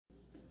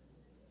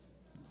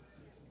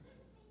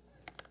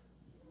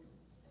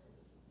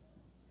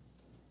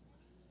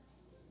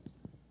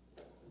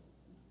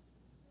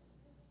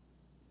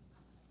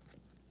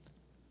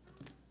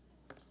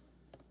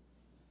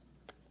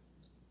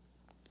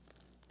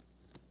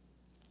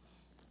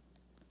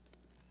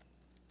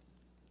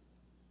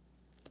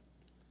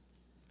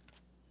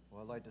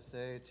I'd like to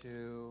say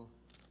to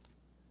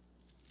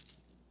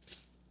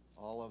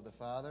all of the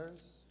fathers,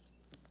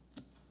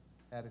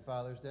 Happy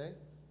Father's Day.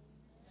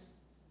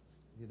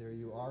 Either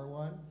you are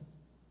one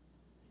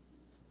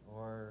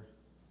or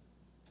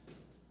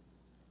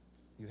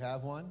you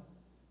have one.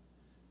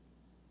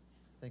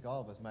 I think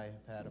all of us might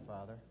have had a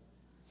father,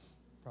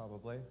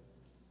 probably.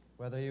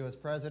 Whether he was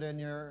present in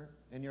your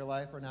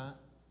life or not.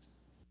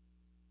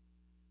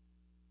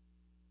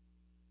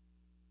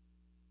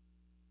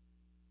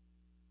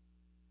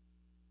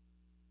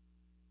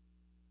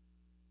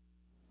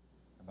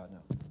 How about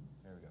now?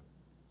 There we go.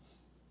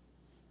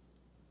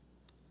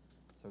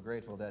 So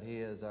grateful that he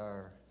is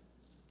our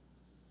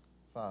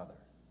Father.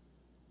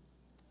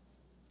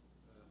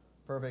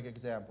 Perfect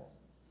example.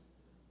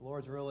 The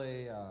Lord's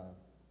really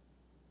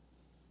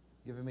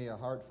given me a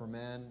heart for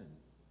men.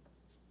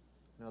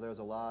 There's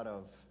a lot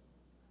of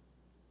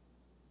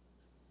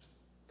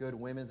good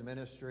women's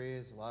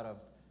ministries, a lot of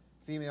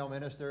female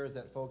ministers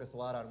that focus a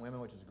lot on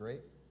women, which is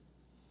great.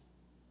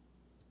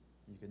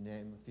 You can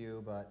name a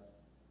few, but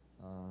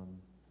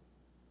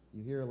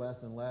you hear less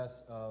and less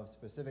of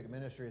specific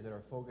ministries that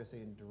are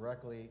focusing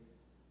directly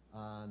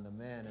on the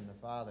men and the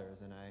fathers,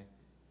 and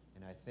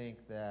I think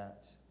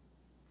that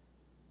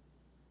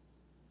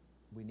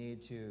we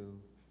need to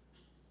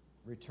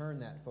return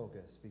that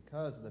focus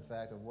because of the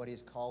fact of what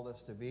He's called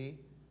us to be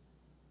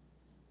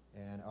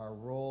and our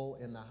role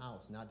in the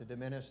house. Not to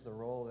diminish the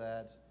role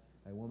that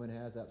a woman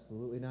has,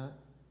 absolutely not,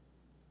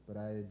 but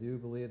I do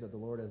believe that the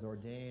Lord has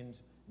ordained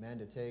men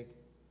to take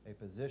a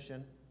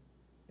position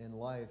in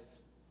life.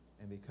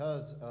 And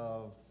because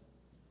of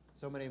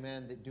so many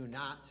men that do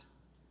not,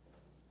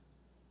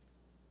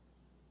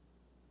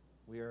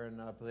 we are in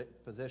a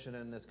position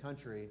in this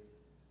country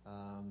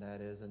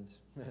that isn't,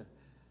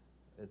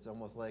 it's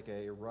almost like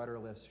a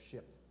rudderless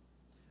ship.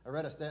 I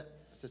read a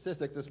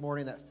statistic this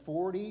morning that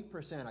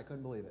 40%, I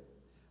couldn't believe it.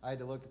 I had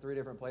to look at 3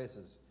 different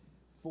places.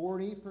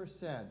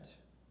 40%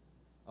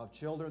 of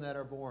children that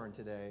are born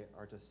today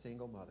are to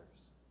single mothers.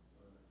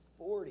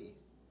 40.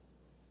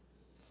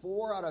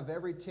 4 out of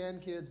every 10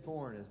 kids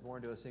born is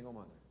born to a single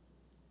mother.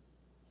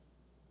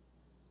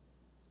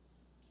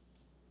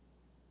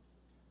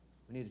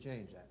 We need to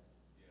change that.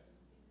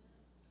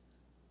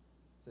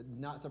 It's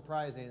not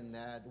surprising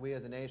that we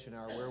as a nation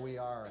are where we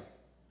are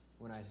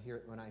when I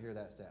hear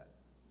that stat.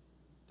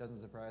 It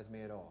doesn't surprise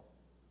me at all.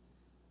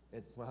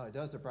 It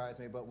does surprise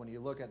me, but when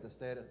you look at the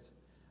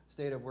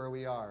state of where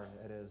we are,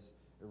 it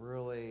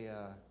really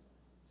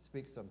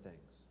speaks some things.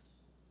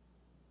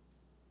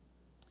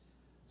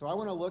 So I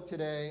want to look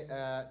today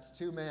at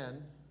 2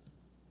 men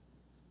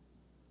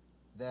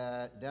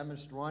that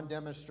one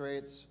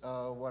demonstrates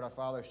what a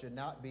father should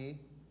not be,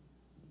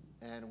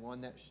 and one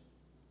that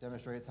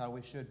demonstrates how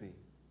we should be.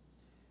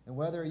 And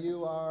whether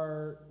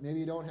maybe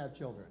you don't have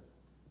children,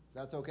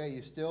 that's okay.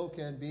 You still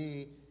can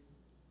be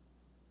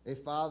a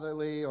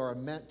fatherly or a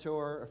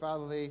mentor, a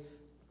fatherly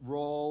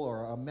role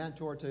or a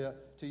mentor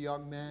to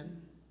young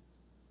men.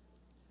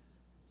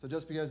 So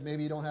just because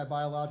maybe you don't have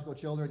biological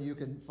children, you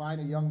can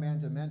find a young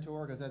man to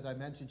mentor, because as I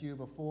mentioned to you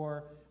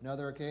before in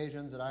other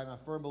occasions, that I'm a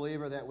firm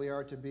believer that we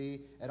are to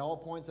be, at all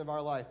points of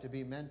our life, to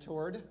be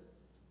mentored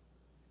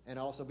and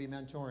also be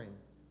mentoring.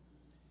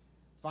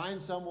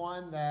 Find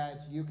someone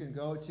that you can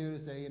go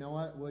to say, you know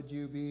what, would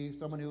you be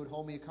someone who would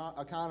hold me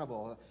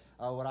accountable,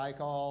 what I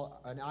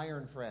call an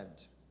iron friend.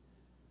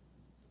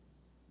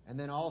 And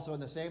then also in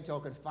the same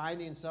token,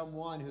 finding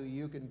someone who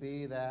you can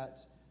be that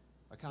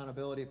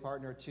accountability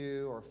partner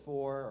to or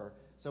for, or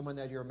someone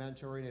that you're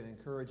mentoring and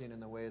encouraging in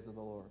the ways of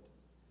the Lord.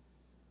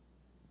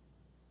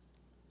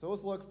 So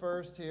let's look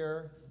first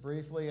here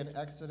briefly in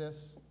Exodus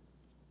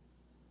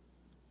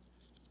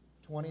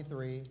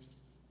 23.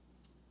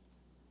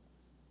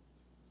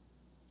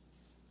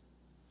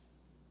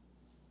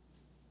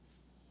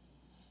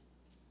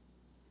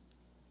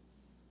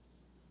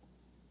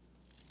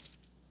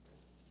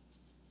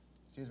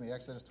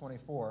 Exodus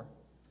 24.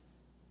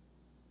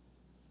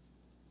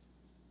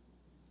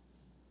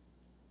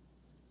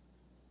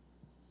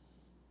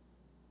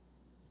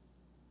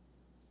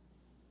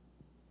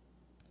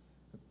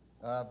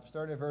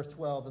 Starting at verse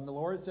 12. And the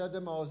Lord said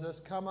to Moses,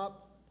 "Come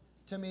up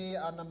to me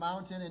on the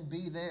mountain and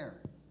be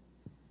there.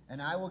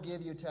 And I will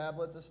give you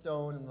tablets of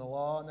stone and the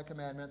law and the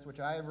commandments which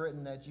I have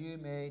written, that you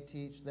may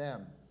teach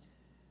them."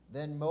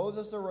 Then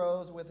Moses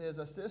arose with his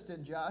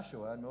assistant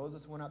Joshua, and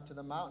Moses went up to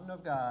the mountain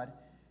of God.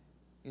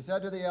 He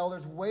said to the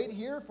elders, "Wait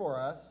here for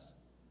us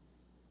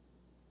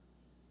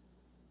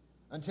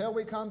until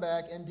we come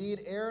back.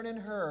 Indeed, Aaron and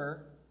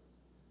Hur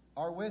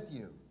are with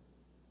you."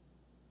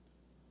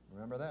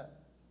 Remember that.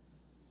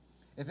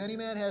 "If any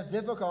man has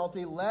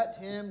difficulty, let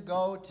him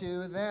go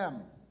to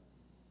them."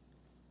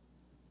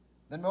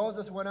 Then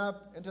Moses went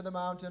up into the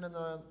mountain, and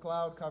the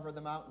cloud covered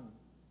the mountain.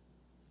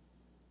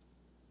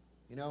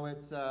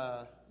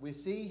 We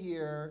see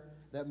here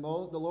that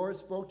the Lord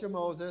spoke to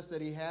Moses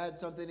that he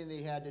had something that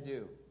he had to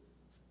do.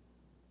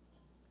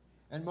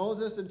 And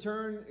Moses in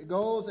turn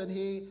goes, and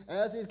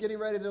as he's getting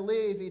ready to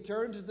leave, he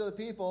turns to the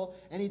people,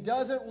 and he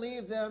doesn't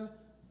leave them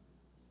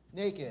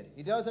naked.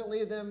 He doesn't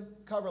leave them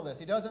coverless.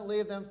 He doesn't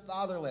leave them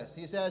fatherless.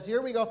 He says,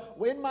 here we go.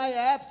 In my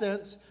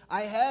absence,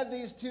 I have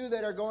these two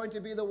that are going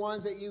to be the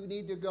ones that you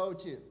need to go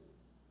to.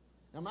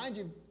 Now, mind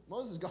you,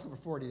 Moses is gone for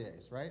 40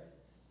 days, right?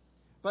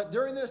 But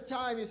during this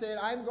time, he said,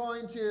 I'm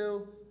going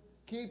to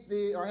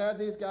have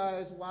these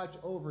guys watch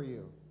over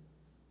you.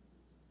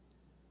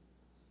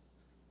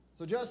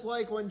 So just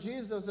like when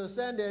Jesus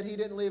ascended, he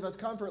didn't leave us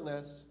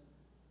comfortless.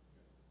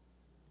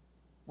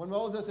 When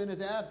Moses, in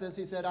his absence,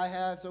 he said,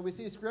 so we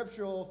see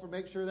scriptural for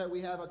make sure that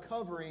we have a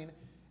covering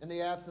in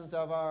the absence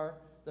of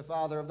the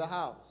father of the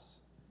house,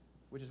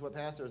 which is what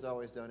pastor has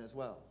always done as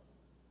well.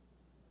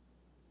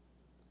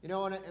 You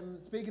know, and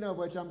speaking of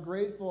which, I'm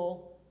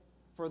grateful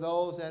for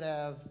those that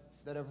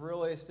have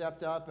really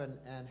stepped up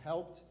and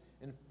helped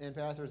in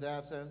pastor's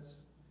absence.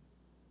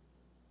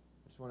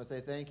 I just want to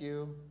say thank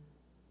you.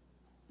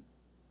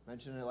 I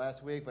mentioned it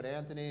last week, but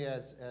Anthony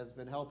has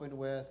been helping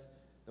with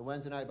the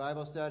Wednesday night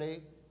Bible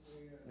study.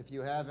 If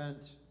you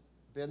haven't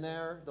been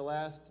there the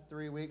last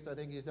 3 weeks, I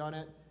think he's done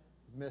it,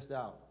 you've missed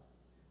out.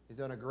 He's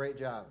done a great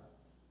job.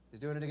 He's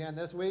doing it again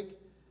this week,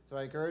 so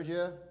I encourage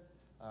you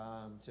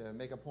to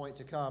make a point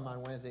to come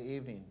on Wednesday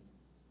evening.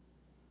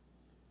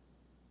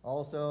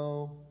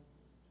 Also,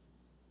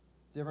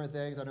 different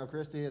things. I know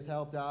Christy has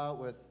helped out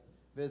with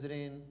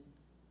visiting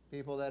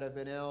people that have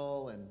been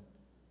ill and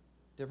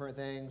different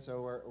things,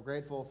 so we're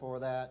grateful for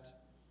that.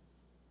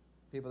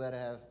 People that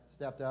have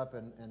stepped up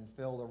and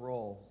filled the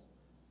roles.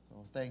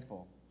 So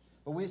thankful.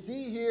 But we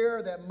see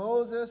here that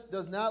Moses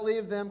does not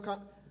leave them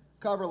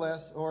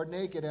coverless or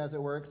naked, as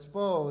it were,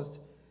 exposed.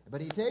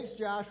 But he takes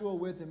Joshua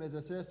with him as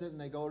assistant,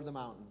 and they go to the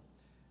mountain.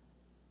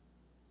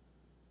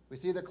 We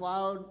see the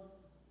cloud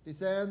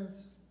descends,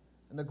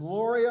 and the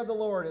glory of the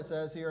Lord, it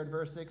says here in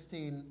verse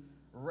 16,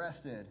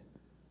 rested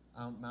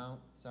on Mount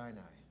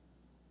Sinai.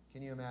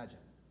 Can you imagine?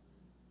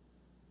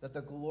 That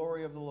the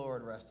glory of the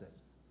Lord rested.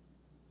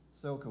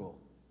 So cool.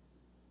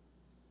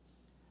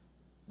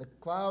 The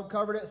cloud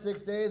covered it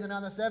 6 days, and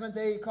on the seventh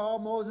day he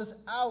called Moses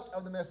out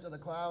of the midst of the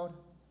cloud.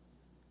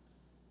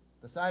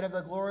 The sight of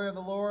the glory of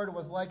the Lord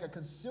was like a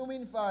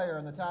consuming fire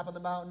on the top of the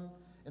mountain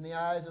in the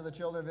eyes of the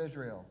children of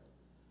Israel.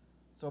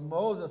 So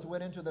Moses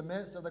went into the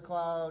midst of the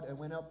cloud and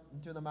went up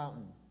into the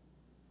mountain.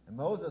 And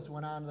Moses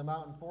went on to the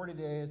mountain 40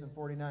 days and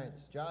 40 nights.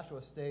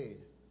 Joshua stayed.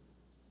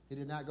 He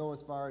did not go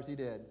as far as he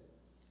did.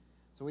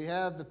 So we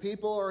have the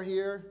people are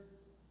here.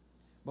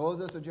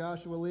 Moses and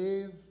Joshua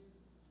leave.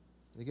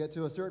 They get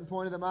to a certain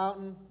point of the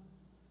mountain,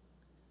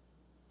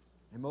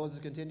 and Moses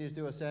continues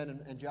to ascend,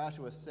 and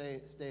Joshua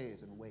stays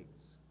and waits.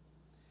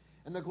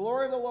 And the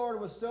glory of the Lord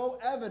was so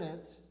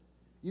evident,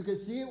 you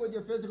could see it with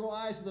your physical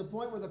eyes to the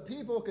point where the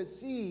people could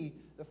see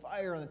the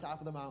fire on the top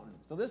of the mountain.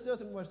 So this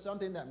was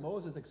something that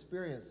Moses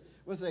experienced.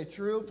 It was a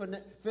true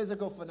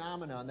physical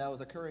phenomenon that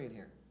was occurring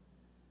here.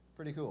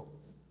 Pretty cool.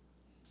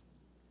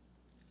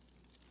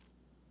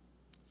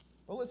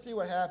 Well, let's see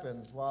what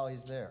happens while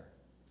he's there.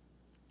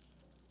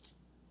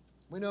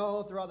 We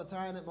know throughout the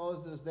time that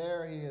Moses is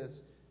there, he is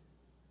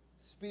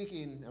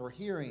speaking or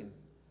hearing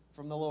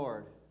from the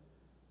Lord.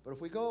 But if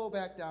we go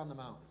back down the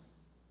mountain,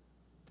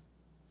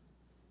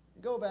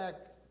 go back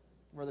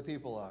where the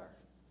people are.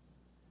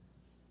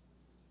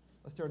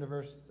 Let's turn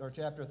to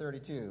chapter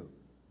 32.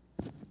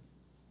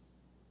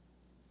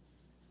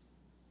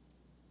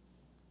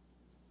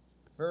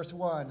 Verse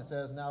 1, it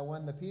says, Now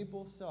when the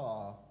people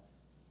saw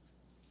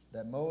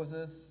that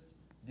Moses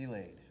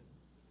delayed.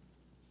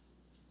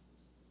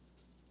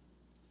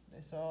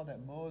 They saw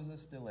that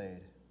Moses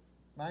delayed.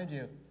 Mind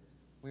you,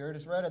 we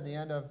just read at the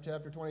end of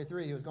chapter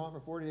 23, he was gone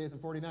for 40 days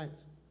and 40 nights.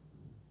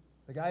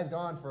 The guy's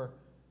gone for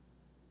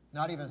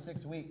not even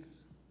 6 weeks.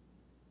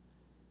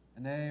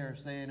 And they are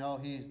saying, oh,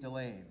 he's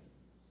delaying.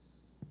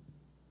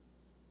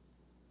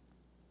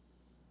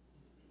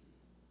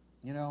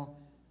 You know,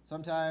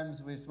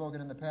 sometimes we've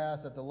spoken in the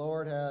past that the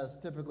Lord has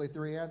typically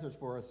 3 answers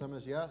for us. Some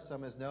is yes,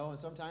 some is no, and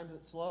sometimes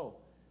it's slow.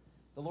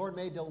 The Lord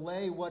may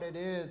delay what it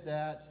is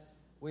that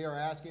we are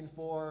asking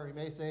for. He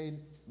may say,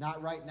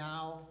 not right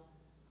now.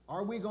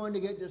 Are we going to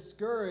get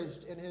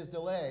discouraged in His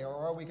delay, or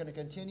are we going to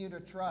continue to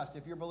trust?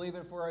 If you're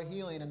believing for a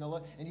healing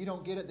and you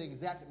don't get it the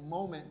exact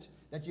moment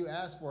that you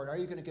ask for it, are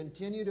you going to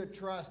continue to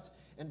trust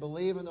and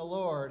believe in the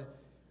Lord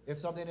if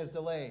something is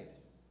delayed?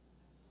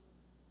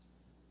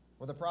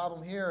 Well, the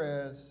problem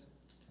here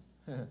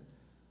is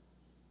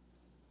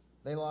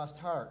they lost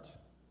heart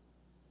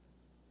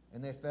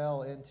and they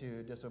fell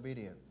into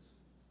disobedience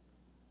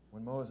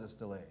when Moses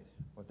delayed.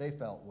 What they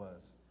felt was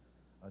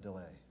a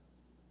delay.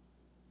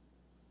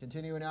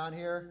 Continuing on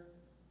here,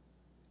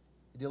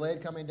 he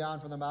delayed coming down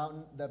from the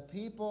mountain. The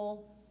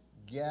people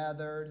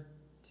gathered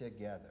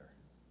together.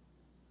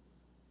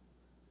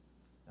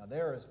 Now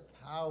there is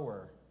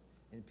power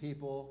in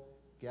people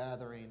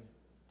gathering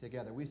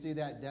together. We see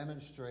that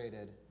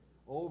demonstrated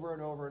over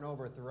and over and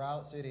over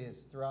throughout cities,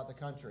 throughout the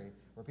country,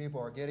 where people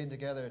are getting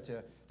together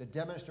to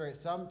demonstrate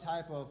something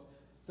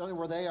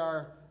where they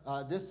are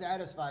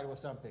dissatisfied with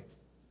something.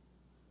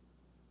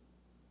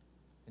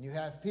 And you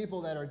have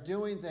people that are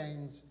doing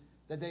things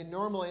that they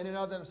normally, in and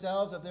of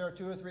themselves, if there were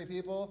 2 or 3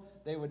 people,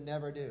 they would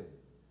never do.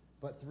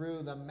 But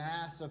through the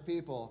mass of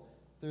people,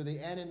 through the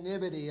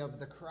anonymity of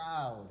the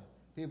crowd,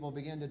 people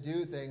begin to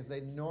do things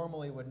they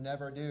normally would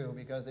never do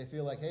because they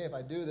feel like, hey, if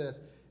I do this,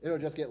 it'll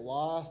just get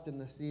lost in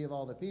the sea of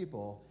all the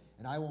people,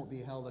 and I won't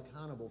be held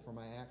accountable for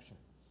my actions.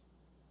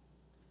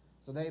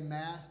 So they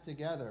massed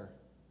together,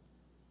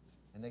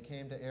 and they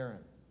came to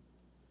Aaron.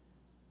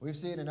 We've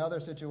seen in other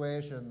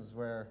situations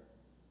where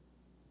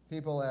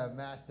people have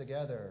massed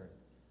together,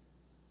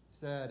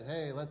 said,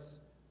 hey,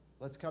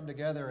 let's come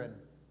together and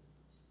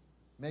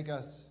make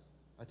us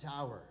a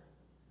tower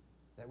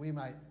that we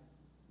might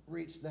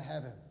reach the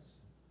heavens.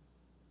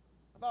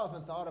 I've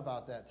often thought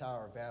about that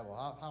Tower of Babel,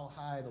 how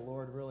high the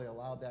Lord really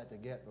allowed that to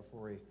get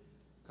before he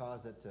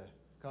caused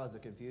the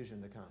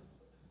confusion to come.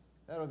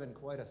 That would have been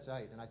quite a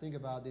sight. And I think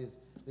about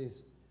these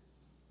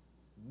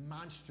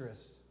monstrous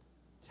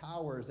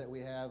towers that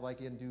we have,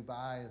 like in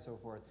Dubai and so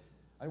forth.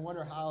 I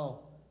wonder how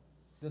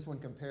this one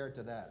compared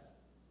to that.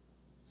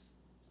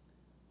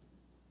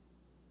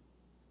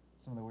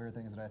 Some of the weird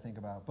things that I think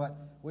about. But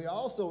we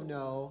also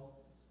know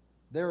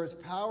there is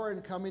power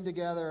in coming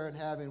together and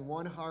having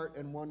one heart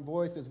and one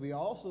voice, because we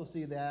also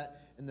see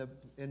that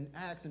in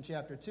Acts in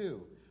chapter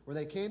 2, where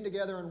they came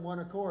together in one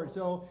accord.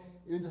 So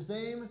the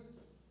same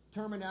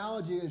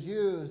terminology is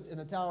used in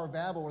the Tower of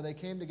Babel, where they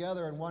came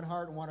together in one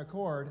heart and one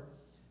accord.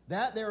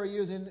 That they were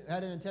using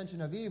had an intention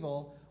of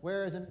evil,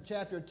 whereas in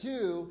chapter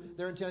 2,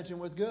 their intention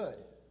was good.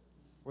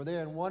 Where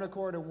they're in one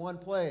accord in one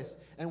place.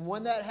 And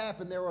when that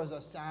happened, there was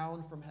a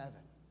sound from heaven.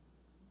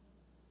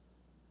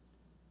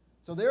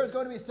 So there's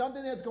going to be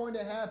something that's going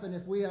to happen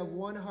if we have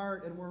one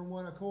heart and we're in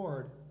one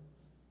accord.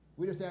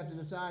 We just have to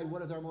decide,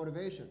 what is our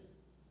motivation?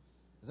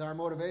 Is our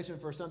motivation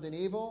for something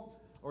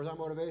evil, or is our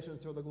motivation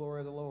for the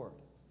glory of the Lord?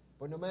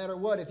 But no matter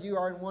what, if you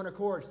are in one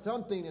accord,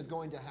 something is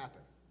going to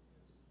happen.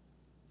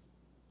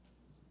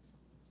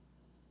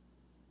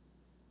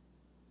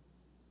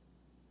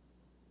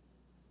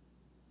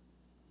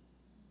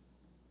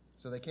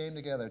 So they came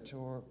together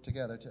to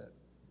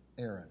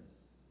Aaron,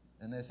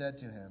 and they said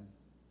to him,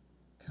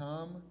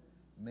 "Come,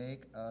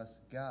 make us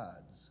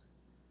gods,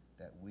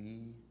 that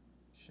we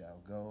shall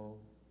go,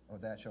 or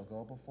that shall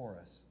go before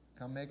us.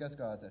 Come, make us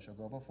gods that shall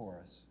go before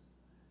us."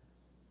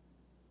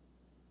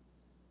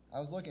 I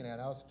was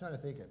trying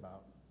to think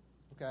about,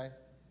 okay,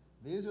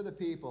 these are the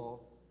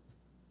people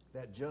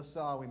that just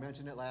saw, we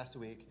mentioned it last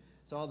week,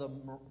 saw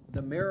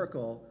the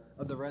miracle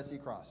of the Red Sea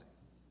crossing.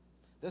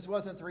 This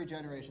wasn't 3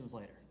 generations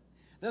later.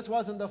 This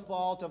wasn't the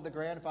fault of the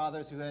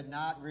grandfathers who had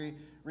not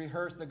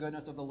rehearsed the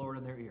goodness of the Lord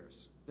in their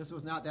ears. This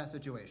was not that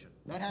situation.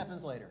 That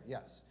happens later,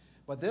 yes.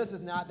 But this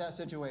is not that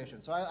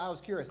situation. So I was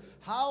curious,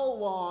 how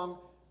long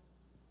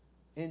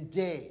in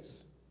days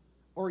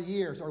or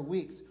years or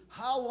weeks,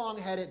 how long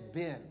had it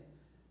been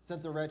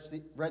since the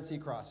Red Sea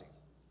crossing?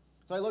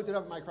 So I looked it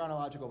up in my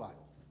chronological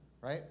Bible,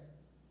 right?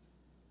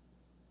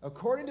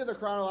 According to the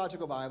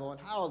chronological Bible,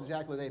 and how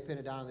exactly they pin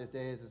it down these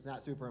days is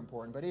not super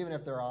important, but even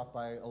if they're off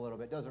by a little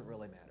bit, it doesn't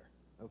really matter,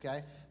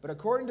 okay? But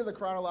according to the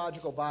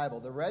chronological Bible,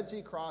 the Red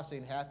Sea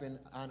crossing happened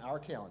on our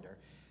calendar,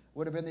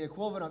 would have been the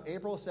equivalent of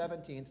April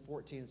 17th,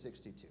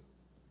 1462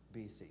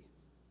 BC.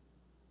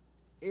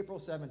 April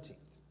 17th,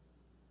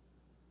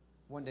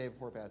 one day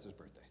before Pastor's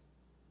birthday.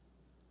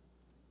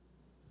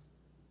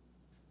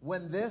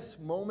 When this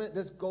moment,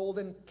 this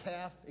golden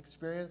calf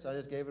experience, I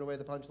just gave it away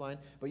the punchline,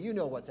 but you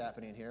know what's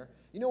happening here.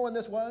 You know when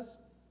this was?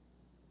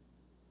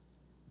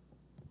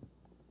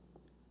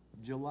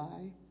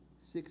 July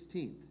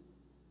 16th,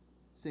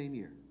 same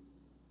year.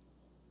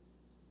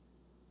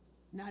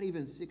 Not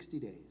even 60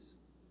 days.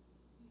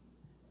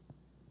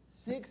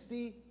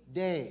 60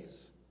 days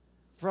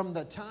from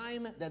the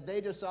time that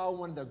they just saw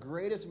one of the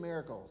greatest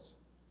miracles.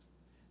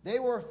 They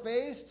were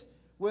faced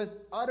with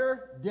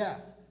utter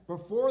death.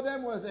 Before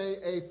them was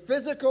a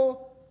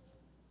physical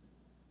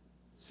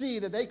sea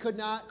that they could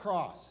not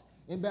cross.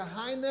 And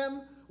behind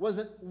them was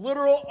a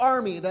literal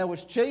army that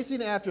was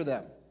chasing after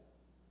them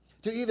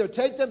to either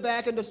take them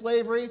back into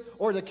slavery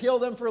or to kill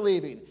them for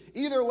leaving.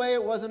 Either way,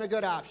 it wasn't a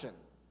good option.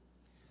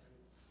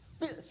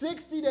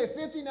 60 days,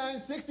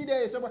 59, 60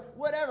 days, somewhere,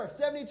 whatever,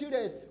 72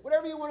 days,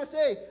 whatever you want to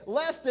say,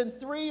 less than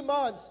 3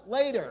 months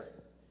later,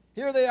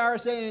 here they are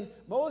saying,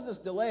 Moses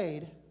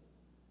delayed.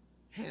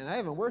 Man, I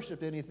haven't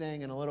worshipped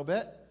anything in a little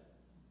bit.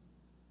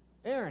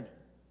 Aaron,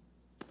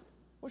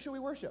 what should we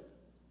worship?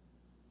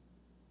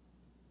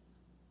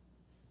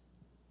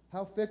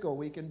 How fickle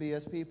we can be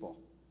as people.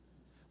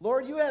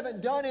 Lord, you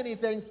haven't done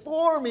anything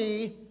for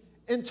me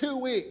in 2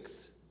 weeks.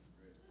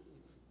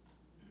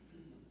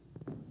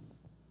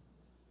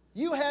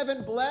 You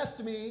haven't blessed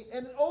me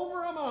in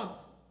over a month.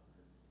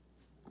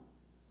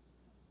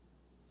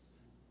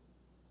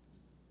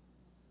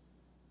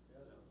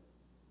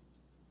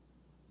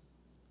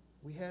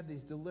 We have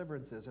these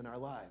deliverances in our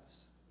lives.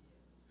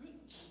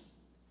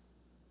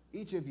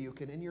 Each of you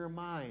can, in your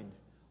mind,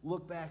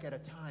 look back at a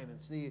time and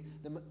see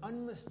the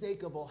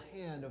unmistakable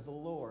hand of the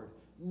Lord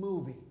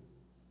moving.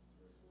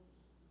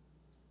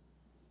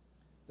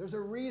 There's a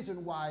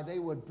reason why they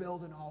would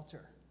build an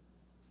altar.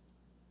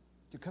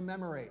 to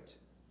commemorate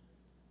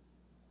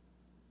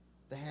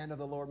the hand of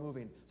the Lord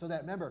moving. So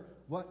that, remember,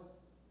 what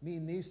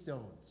mean these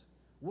stones?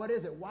 What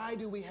is it? Why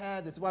do we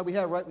have this? Why we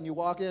have, right when you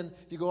walk in,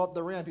 if you go up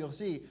the ramp, you'll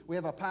see we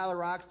have a pile of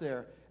rocks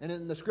there. And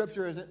in the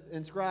scripture is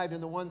inscribed in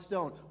the one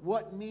stone.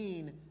 What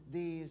mean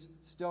these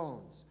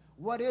stones?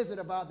 What is it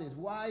about these?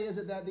 Why is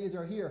it that these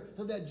are here?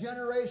 So that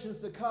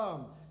generations to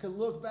come can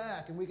look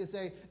back and we can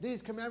say,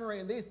 these commemorate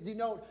and these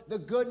denote the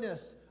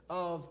goodness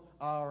of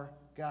our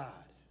God.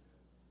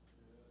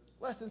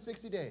 Less than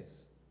 60 days.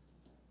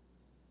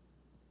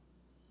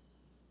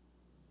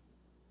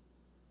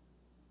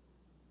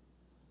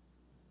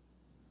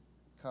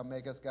 Come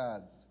make us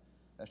gods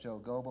that shall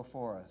go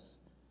before us.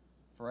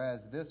 For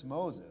as this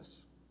Moses,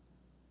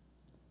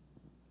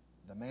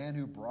 the man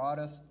who brought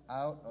us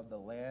out of the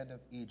land of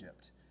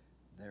Egypt,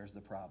 there's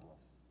the problem.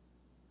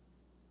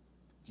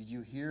 Did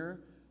you hear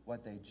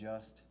what they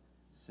just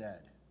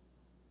said?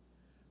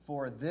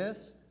 For this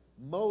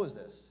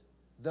Moses,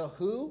 the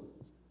who?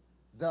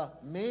 The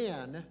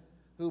man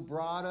who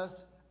brought us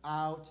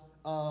out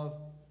of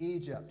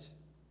Egypt.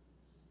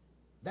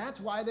 That's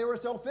why they were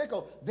so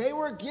fickle. They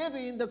were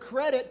giving the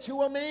credit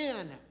to a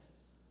man.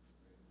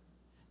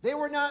 They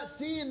were not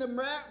seeing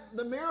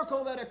the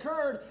miracle that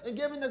occurred and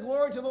giving the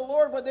glory to the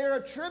Lord, but they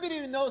were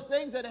attributing those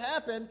things that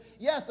happened.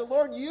 Yes, the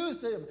Lord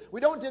used him. We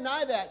don't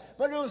deny that.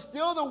 But it was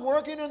still the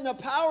working and the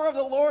power of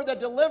the Lord that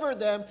delivered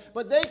them.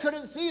 But they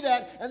couldn't see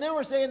that. And they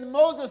were saying,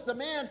 Moses, the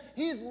man,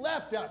 he's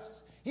left us.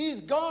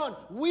 He's gone.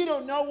 We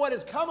don't know what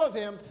has come of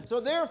him.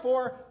 So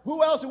therefore,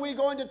 who else are we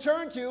going to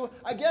turn to?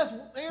 I guess,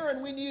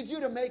 Aaron, we need you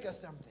to make us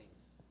something.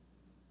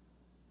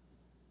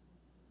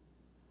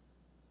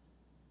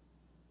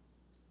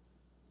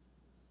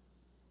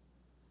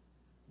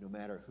 No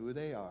matter who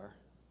they are,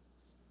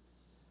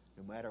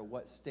 no matter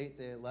what state,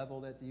 the level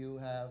that you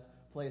have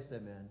placed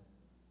them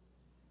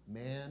in,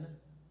 man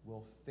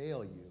will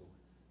fail you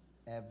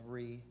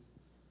every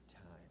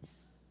time.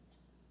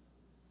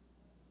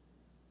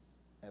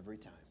 Every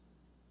time.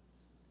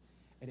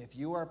 And if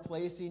you are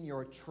placing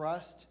your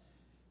trust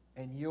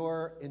and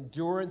your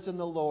endurance in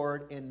the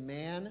Lord in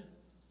man,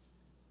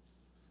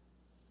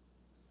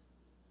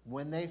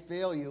 when they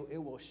fail you, it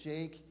will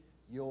shake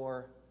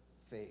your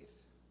faith.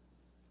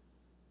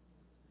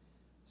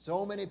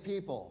 So many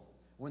people,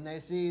 when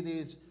they see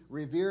these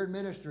revered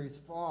ministries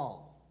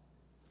fall,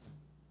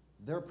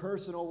 their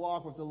personal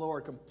walk with the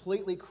Lord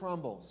completely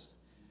crumbles.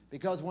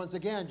 Because once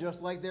again, just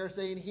like they're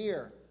saying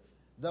here,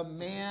 the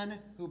man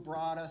who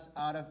brought us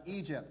out of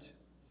Egypt.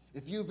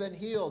 If you've been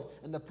healed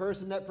and the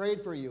person that prayed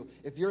for you,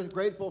 if you're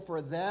grateful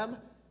for them,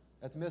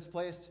 that's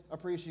misplaced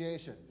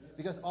appreciation.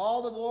 Because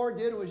all the Lord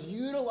did was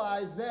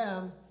utilize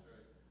them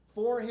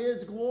for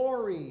His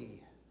glory.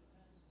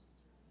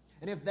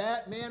 And if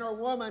that man or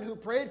woman who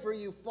prayed for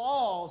you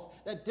falls,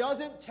 that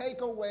doesn't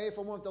take away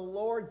from what the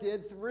Lord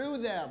did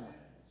through them.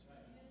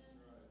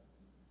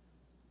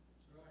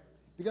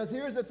 Because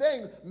here's the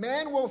thing,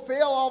 man will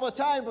fail all the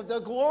time, but the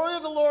glory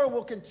of the Lord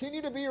will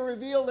continue to be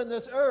revealed in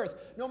this earth.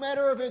 No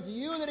matter if it's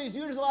you that He's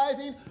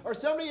utilizing or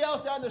somebody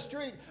else down the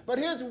street. But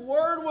His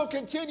word will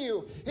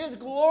continue. His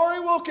glory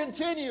will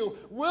continue.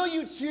 Will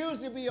you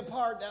choose to be a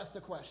part? That's the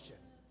question.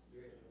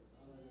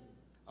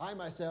 I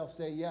myself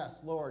say, yes,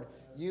 Lord,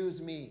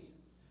 use me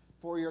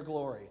for your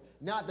glory.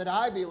 Not that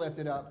I be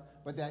lifted up,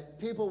 but that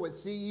people would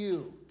see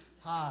you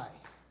high.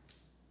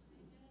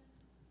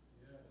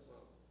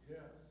 Yes.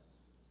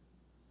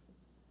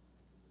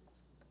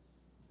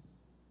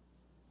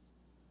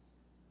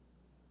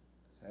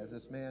 As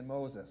this man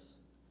Moses,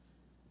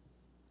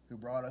 who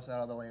brought us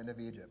out of the land of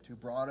Egypt, who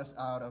brought us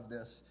out of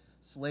this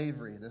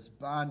slavery, this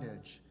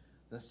bondage,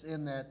 the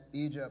sin that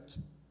Egypt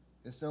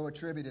is so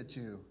attributed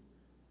to.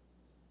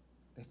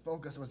 The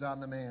focus was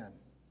on the man.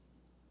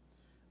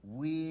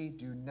 We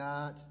do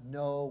not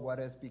know what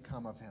has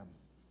become of him.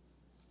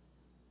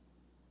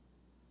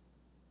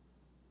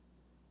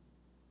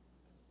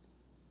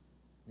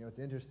 You know, it's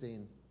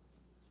interesting,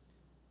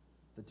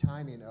 the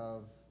timing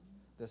of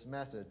this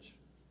message.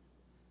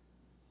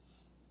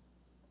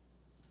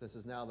 This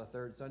is now the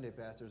third Sunday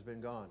Pastor's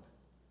been gone.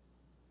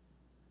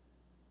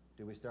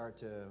 Do we start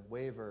to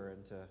waver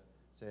and to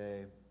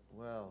say,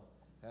 well,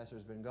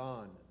 Pastor's been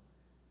gone?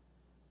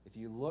 If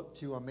you look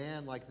to a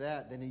man like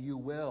that, then you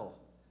will.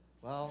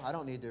 Well, I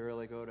don't need to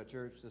really go to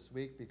church this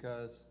week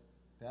because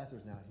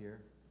Pastor's not here.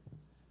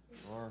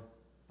 Or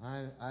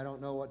I don't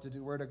know what to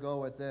do, where to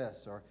go with this.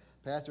 Or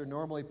Pastor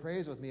normally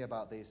prays with me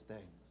about these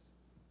things.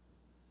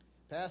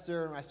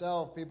 Pastor and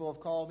myself, people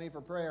have called me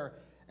for prayer,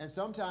 and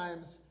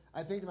sometimes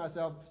I think to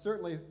myself,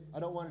 certainly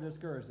I don't want to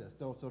discourage this,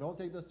 so don't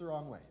take this the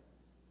wrong way.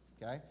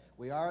 Okay?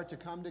 We are to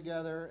come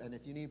together, and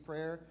if you need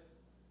prayer,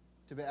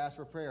 to be asked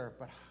for prayer.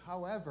 But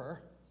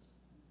however,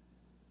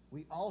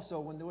 we also,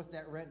 when with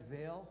that rent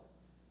veil,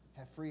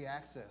 have free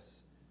access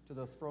to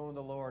the throne of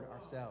the Lord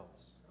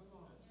ourselves.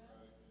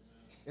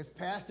 If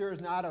Pastor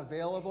is not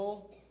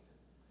available,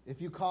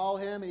 if you call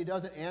him and he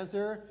doesn't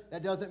answer,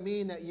 that doesn't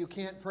mean that you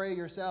can't pray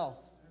yourself.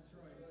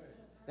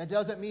 That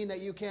doesn't mean that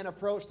you can't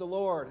approach the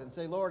Lord and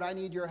say, Lord, I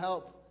need your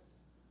help.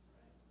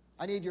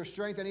 I need your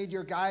strength. I need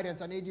your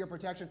guidance. I need your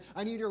protection.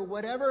 I need your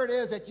whatever it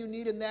is that you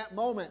need in that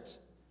moment.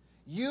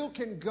 You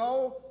can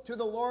go to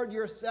the Lord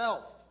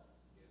yourself.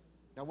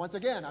 Now, once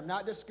again, I'm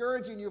not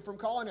discouraging you from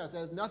calling us. It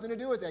has nothing to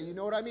do with that. You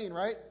know what I mean,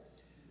 right?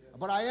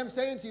 But I am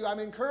saying to you, I'm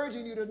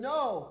encouraging you to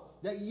know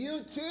that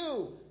you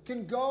too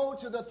can go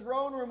to the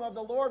throne room of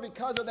the Lord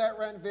because of that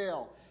rent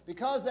veil.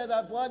 Because of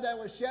that blood that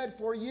was shed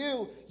for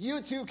you, you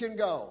too can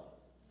go.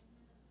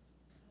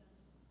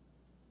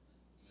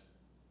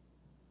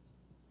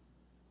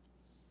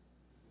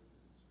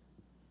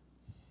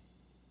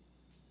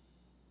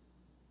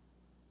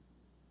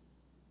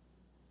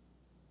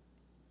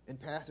 In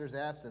pastor's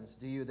absence,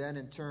 do you then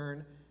in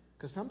turn,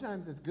 because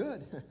sometimes it's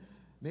good,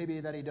 maybe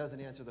that he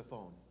doesn't answer the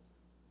phone.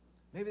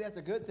 Maybe that's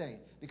a good thing,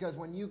 because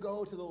when you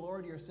go to the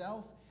Lord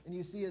yourself and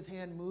you see his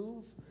hand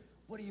move,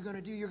 what are you going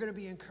to do? You're going to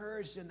be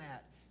encouraged in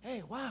that.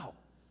 Hey, wow,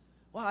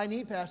 I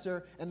need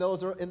pastor and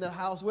those are in the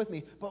house with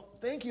me. But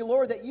thank you,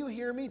 Lord, that you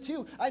hear me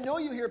too. I know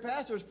you hear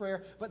pastor's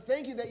prayer, but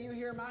thank you that you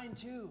hear mine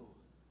too.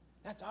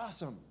 That's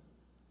awesome.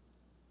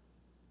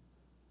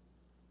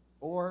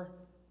 Or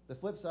the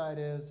flip side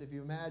is, if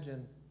you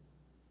imagine,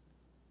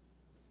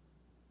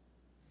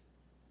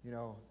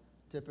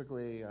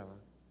 typically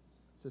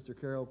Sister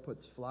Carol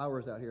puts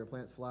flowers out here,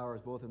 plants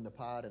flowers both in the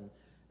pot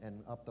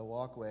and up the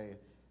walkway.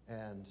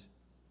 And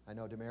I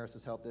know Damaris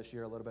has helped this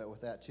year a little bit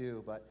with that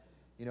too. But,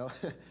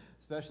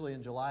 especially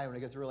in July when it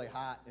gets really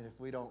hot, and if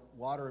we don't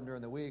water them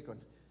during the week, when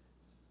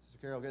Sister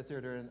Carol gets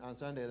here on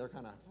Sunday, they're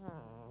kind of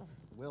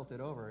wilted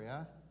over,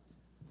 yeah?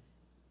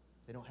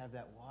 They don't have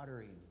that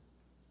watering.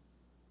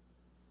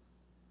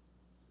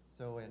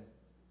 So in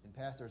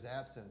pastor's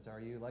absence,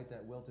 are you like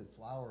that wilted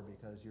flower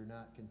because you're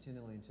not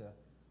continuing to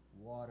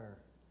water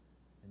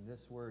in this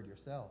word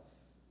yourself?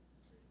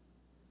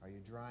 Are you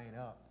drying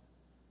up?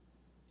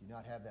 Do you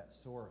not have that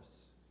source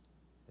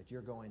that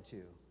you're going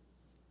to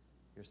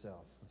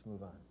yourself? Let's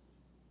move on.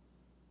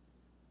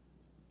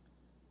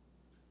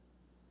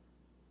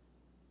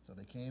 So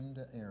they came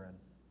to Aaron,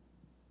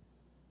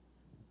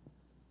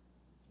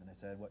 and they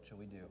said, what shall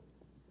we do?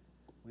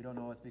 We don't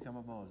know what's become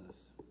of Moses.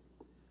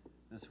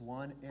 This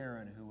one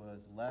Aaron who was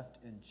left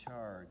in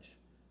charge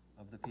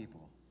of the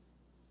people.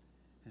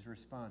 His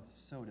response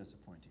is so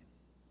disappointing.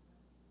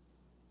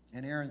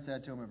 And Aaron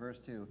said to him in verse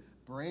 2,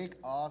 break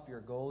off your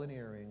golden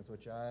earrings,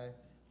 which are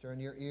in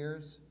your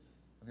ears,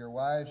 of your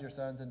wives, your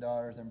sons and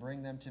daughters, and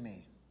bring them to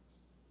me.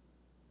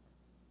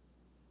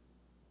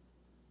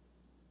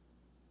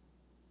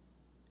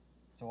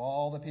 So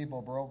all the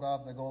people broke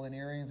off the golden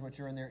earrings which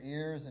are in their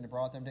ears, and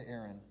brought them to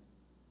Aaron.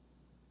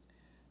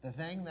 The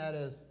thing that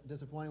is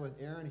disappointing with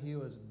Aaron, he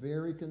was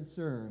very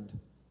concerned.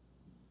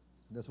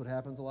 This is what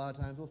happens a lot of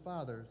times with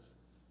fathers.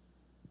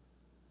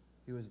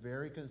 He was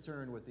very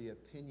concerned with the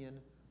opinion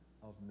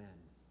of men.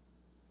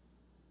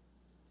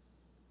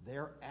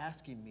 They're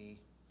asking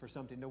me for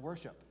something to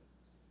worship.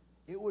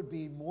 It would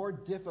be more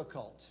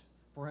difficult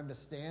for him to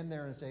stand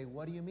there and say,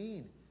 what do you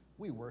mean?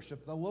 We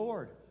worship the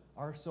Lord,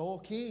 our sole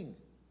King.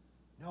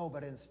 No,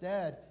 but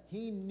instead,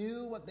 he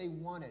knew what they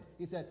wanted.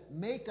 He said,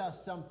 make us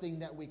something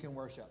that we can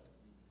worship.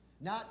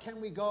 Not can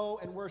we go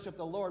and worship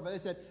the Lord, but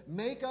they said,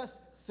 make us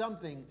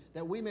something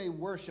that we may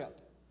worship.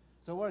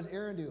 So what does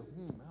Aaron do?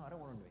 I don't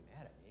want them to be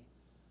mad at me.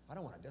 I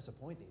don't want to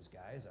disappoint these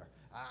guys. Or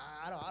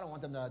I don't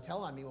want them to tell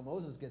on me when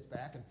Moses gets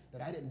back and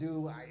that I didn't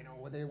do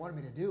what they wanted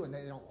me to do and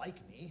they don't like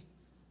me.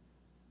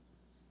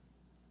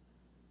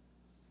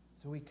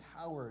 So he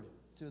cowered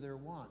to their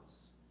wants.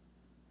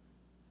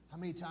 How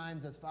many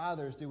times as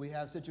fathers do we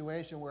have a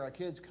situation where our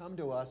kids come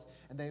to us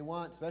and they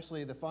want,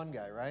 especially the fun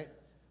guy, right?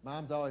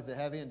 Mom's always the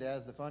heavy and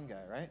dad's the fun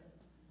guy, right?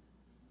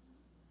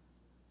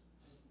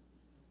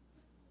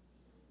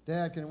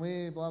 Dad, can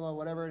we, blah, blah,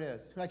 whatever it is.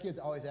 My kids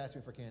always ask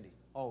me for candy.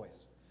 Always.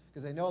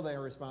 Because they know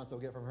their response they'll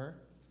get from her.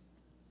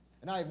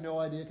 And I have no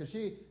idea, because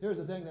here's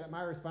the thing, that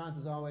my response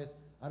is always,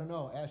 I don't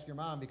know, ask your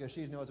mom, because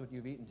she knows what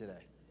you've eaten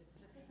today.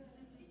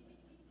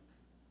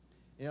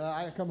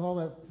 I come home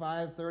at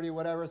 5:30,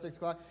 whatever, 6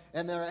 o'clock,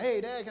 and they're, hey,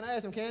 Dad, can I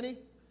have some candy?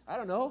 I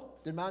don't know.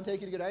 Did Mom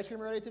take you to get ice cream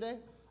already today?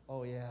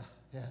 Oh, yeah,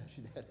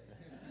 she did.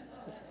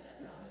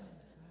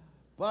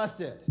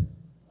 Busted.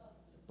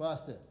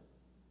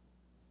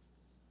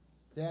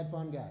 Dad,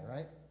 fun guy,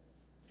 right?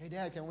 Hey,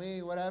 Dad, can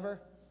we, whatever?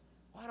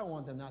 Well, I don't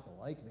want them not to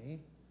like me.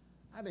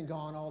 I've been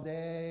gone all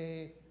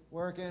day,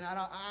 working.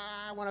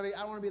 I want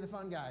to be the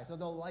fun guy, so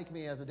they'll like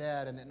me as a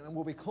dad, and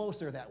we'll be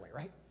closer that way,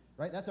 right?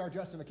 Right? That's our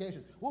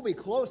justification. We'll be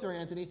closer,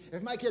 Anthony,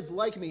 if my kids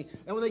like me,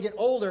 and when they get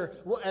older,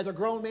 as a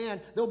grown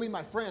man, they'll be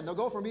my friend. They'll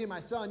go from being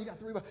my son. You got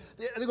 3,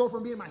 they go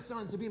from being my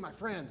sons to being my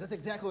friends. That's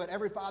exactly what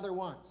every father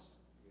wants.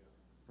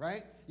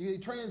 Right? You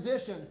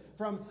transition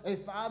from a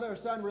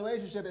father-son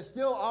relationship. It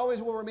still always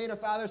will remain a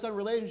father-son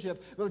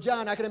relationship. But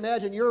John, I can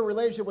imagine your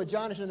relationship with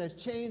Jonathan has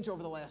changed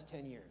over the last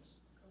 10 years.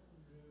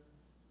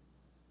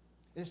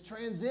 It's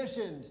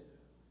transitioned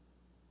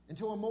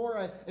into a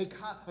more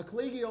a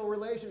collegial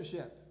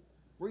relationship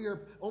where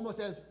you're almost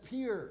as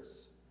peers.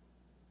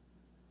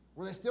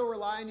 Where they still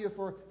rely on you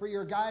for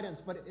your guidance,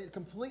 but it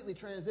completely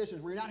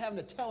transitions, where you're not having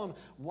to tell them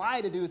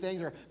why to do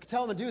things or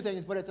tell them to do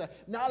things, but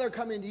now they're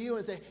coming to you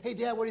and say, hey,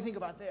 Dad, what do you think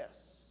about this?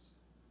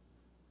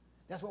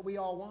 That's what we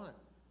all want.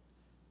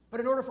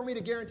 But in order for me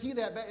to guarantee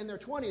that in their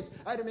 20s,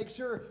 I had to make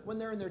sure when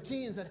they're in their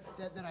teens that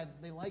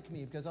they like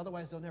me, because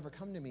otherwise they'll never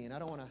come to me, and I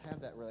don't want to have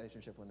that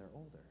relationship when they're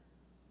older.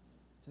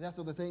 So that's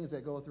all the things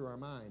that go through our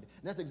mind.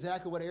 And that's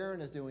exactly what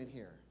Aaron is doing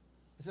here.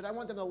 He said, I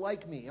want them to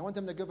like me. I want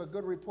them to give a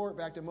good report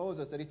back to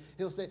Moses. That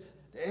he'll say,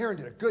 Aaron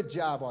did a good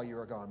job while you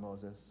were gone,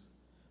 Moses.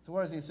 So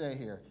what does he say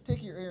here?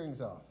 Take your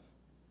earrings off.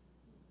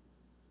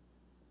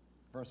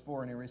 Verse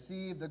 4, and he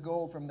received the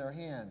gold from their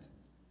hand.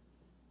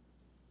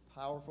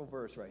 Powerful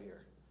verse right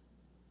here.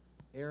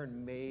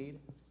 Aaron made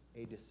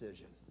a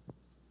decision.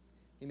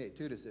 He made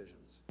two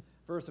decisions.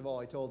 First of all,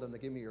 he told them to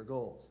give me your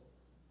gold.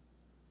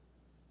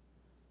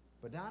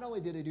 But not only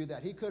did he do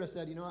that, he could have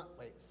said, you know what,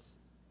 wait.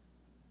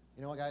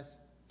 You know what, guys?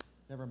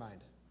 Never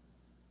mind.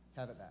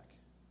 Have it back.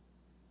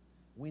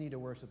 We need to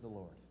worship the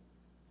Lord.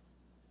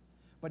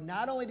 But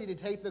not only did he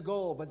take the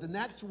gold, but the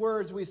next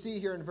words we see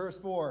here in verse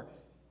 4,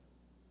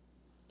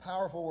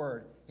 powerful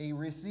word. He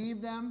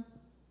received them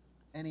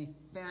and he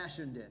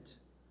fashioned it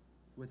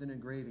with an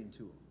engraving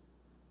tool.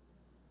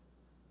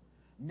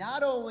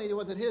 Not only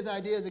was it his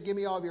idea to give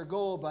me all of your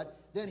gold,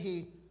 but then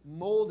he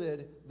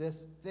molded this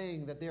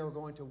thing that they were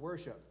going to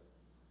worship.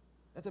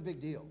 That's a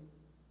big deal.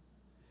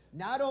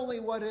 Not only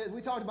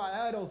we talked about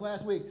idols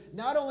last week,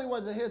 not only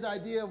was it his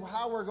idea of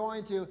how we're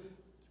going to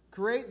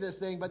create this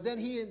thing, but then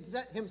he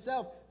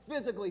himself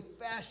physically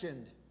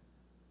fashioned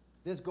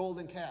this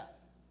golden calf,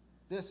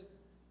 this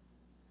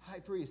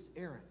high priest,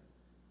 Aaron.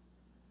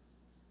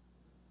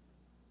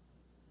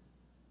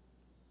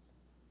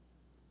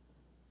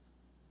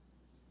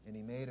 And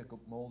he made a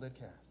molded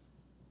calf.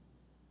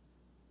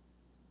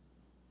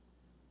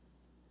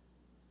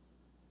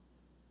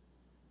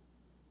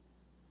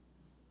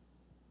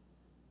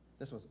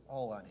 This was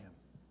all on him.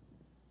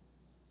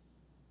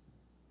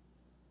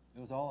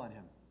 It was all on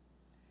him.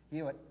 He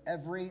had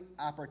every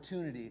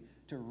opportunity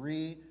to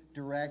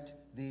redirect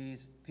these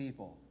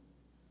people.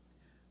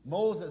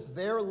 Moses,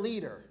 their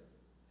leader,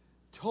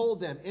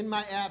 told them, in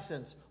my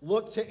absence,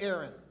 look to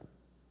Aaron.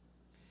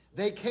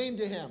 They came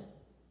to him,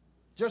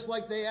 just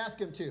like they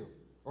asked him to,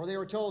 or they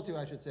were told to,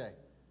 I should say.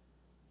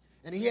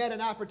 And he had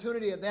an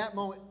opportunity at that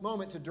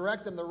moment to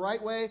direct them the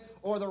right way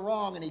or the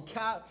wrong, and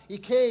he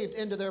caved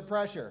into their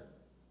pressure.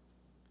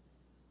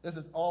 This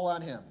is all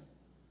on him.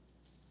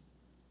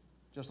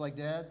 Just like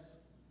dads,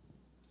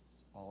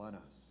 it's all on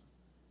us.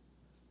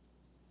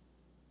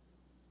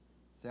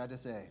 Sad to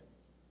say,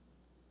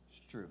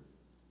 it's true.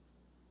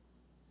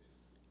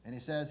 And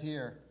he says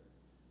here,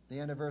 the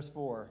end of verse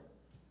 4,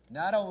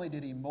 not only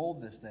did he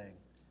mold this thing,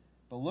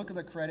 but look at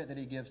the credit that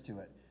he gives to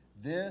it.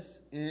 This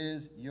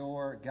is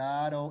your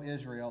God, O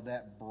Israel,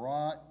 that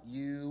brought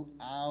you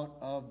out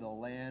of the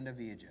land of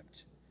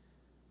Egypt.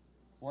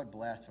 What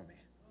blasphemy.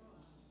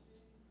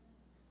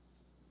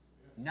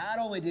 Not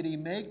only did he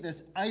make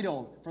this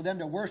idol for them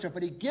to worship,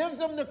 but he gives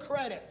them the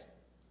credit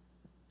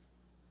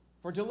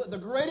for the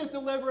greatest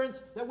deliverance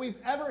that we've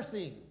ever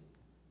seen,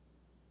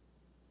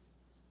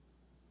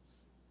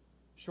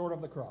 short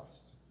of the cross.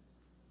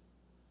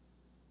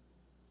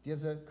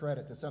 Gives a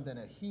credit to something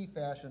that he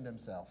fashioned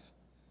himself.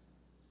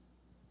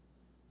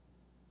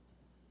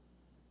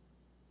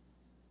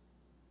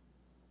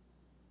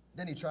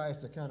 Then he tries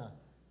to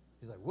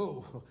he's like,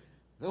 whoa,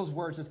 those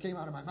words just came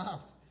out of my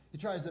mouth. He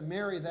tries to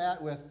marry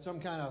that with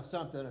some kind of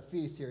something, a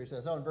feast here. He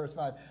says, in verse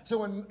 5. So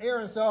when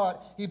Aaron saw it,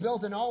 he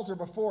built an altar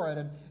before it,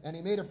 and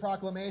he made a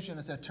proclamation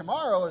and said,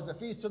 tomorrow is the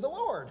feast to the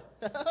Lord.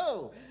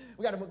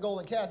 We got a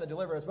golden calf that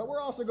delivered us, but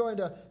we're also going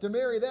to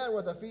marry that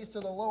with a feast to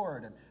the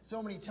Lord. And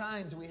so many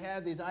times we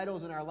have these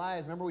idols in our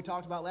lives. Remember we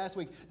talked about last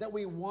week that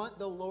we want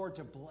the Lord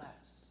to bless.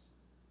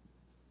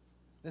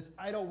 This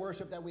idol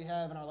worship that we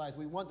have in our lives.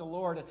 We want the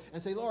Lord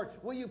and say, Lord,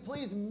 will you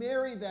please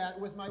marry that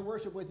with my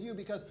worship with you?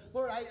 Because,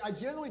 Lord, I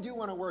genuinely do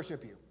want to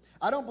worship you.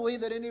 I don't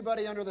believe that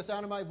anybody under the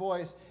sound of my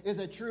voice is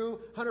a true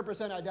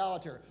 100%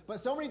 idolater.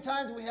 But so many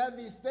times we have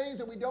these things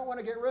that we don't want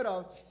to get rid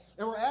of,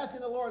 and we're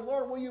asking the Lord,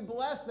 Lord, will you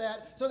bless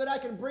that so that I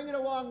can bring it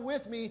along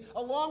with me,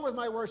 along with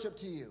my worship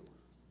to you?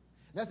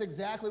 That's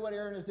exactly what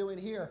Aaron is doing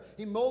here.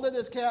 He molded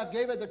this calf,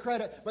 gave it the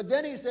credit, but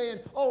then he's saying,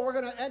 we're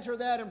going to enter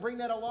that and bring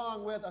that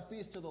along with a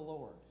feast to the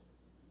Lord.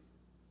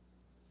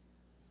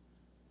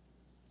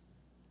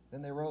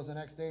 Then they rose the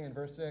next day in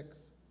verse 6,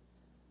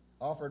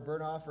 offered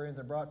burnt offerings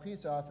and brought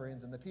peace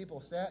offerings, and the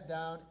people sat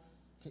down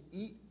to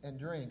eat and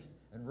drink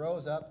and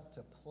rose up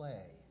to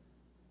play.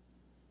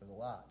 There's a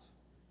lot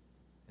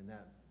in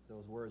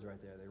those words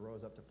right there. They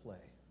rose up to play.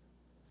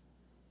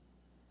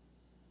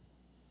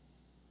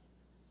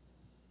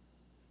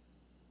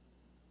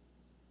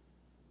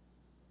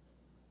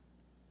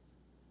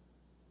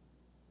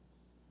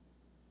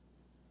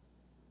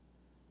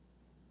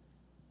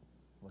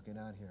 Looking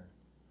on here.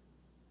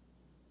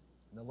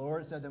 And the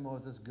Lord said to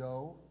Moses,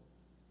 go,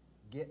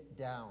 get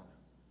down.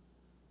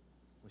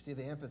 We see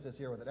the emphasis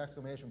here with an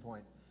exclamation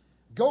point.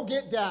 Go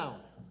get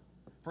down.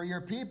 For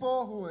your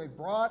people whom I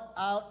brought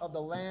out of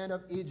the land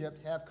of Egypt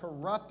have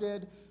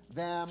corrupted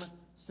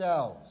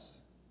themselves.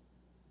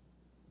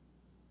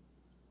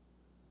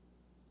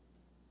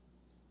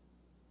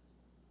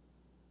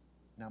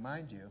 Now,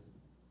 mind you,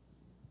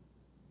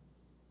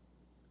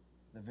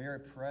 the very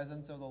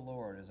presence of the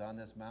Lord is on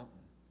this mountain,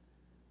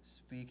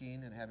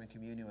 speaking and having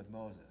communion with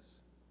Moses.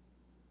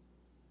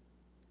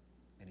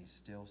 And he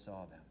still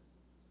saw them.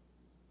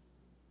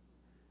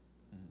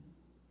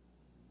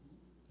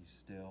 He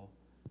still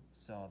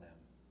saw them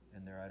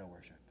in their idol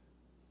worship.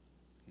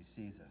 He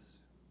sees us.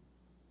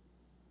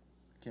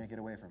 Can't get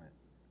away from it.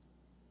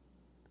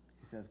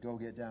 He says, go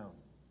get down.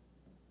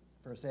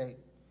 Verse 8.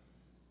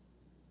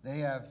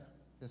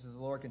 This is the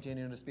Lord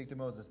continuing to speak to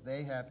Moses.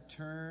 They have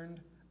turned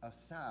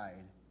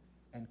aside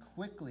and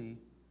quickly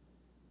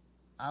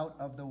out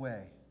of the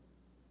way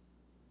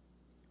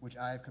which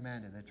I have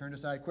commanded. They turned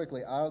aside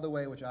quickly out of the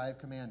way which I have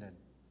commanded.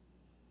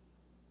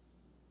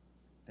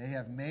 They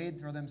have made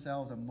for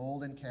themselves a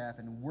molten calf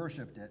and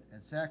worshipped it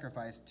and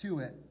sacrificed to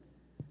it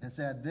and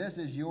said, this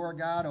is your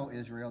God, O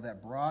Israel,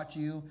 that brought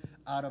you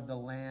out of the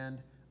land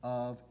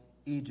of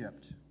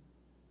Egypt.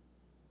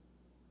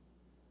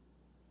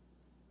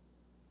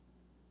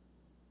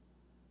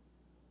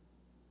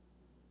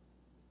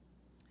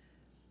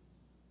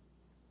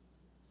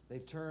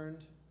 They've turned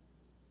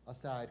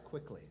aside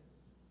quickly.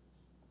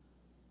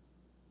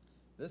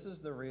 This is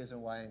the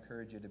reason why I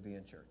encourage you to be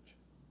in church.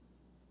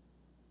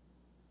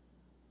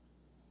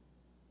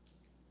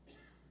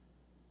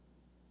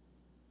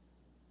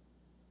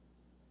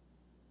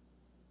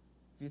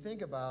 If you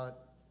think about,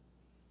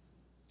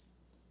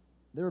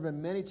 there have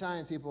been many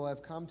times people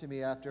have come to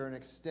me after an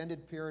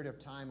extended period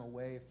of time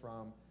away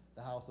from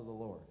the house of the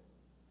Lord.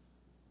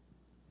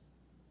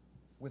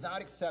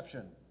 Without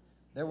exception,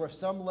 there was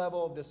some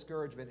level of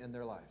discouragement in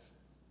their life.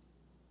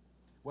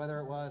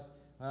 Whether it was,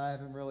 I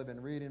haven't really been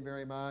reading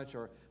very much,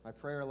 or my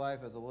prayer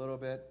life is a little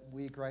bit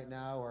weak right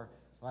now, or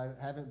I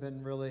haven't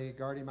been really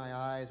guarding my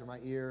eyes or my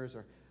ears,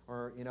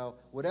 or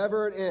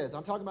whatever it is.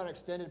 I'm talking about an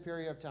extended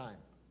period of time.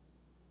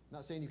 I'm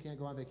not saying you can't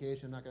go on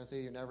vacation. I'm not going to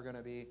say you're never going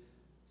to be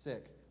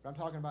sick. But I'm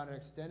talking about an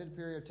extended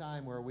period of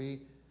time where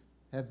we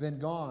have been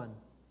gone.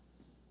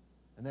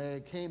 And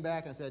they came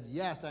back and said,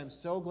 yes, I'm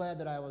so glad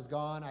that I was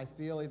gone. I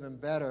feel even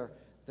better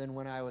than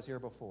when I was here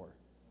before.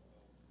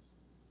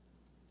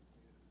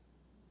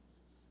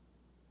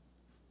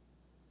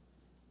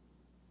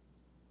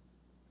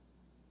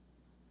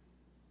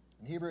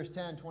 In Hebrews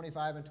 10,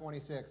 25 and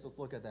 26, let's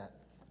look at that.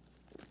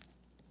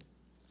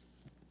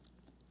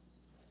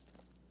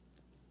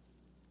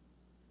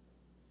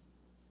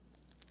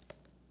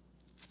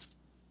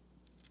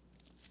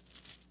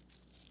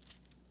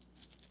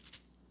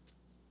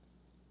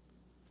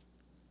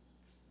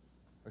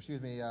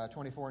 Excuse me,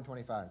 24 and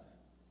 25.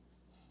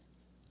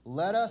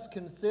 Let us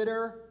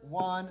consider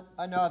one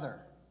another.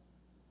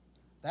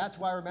 That's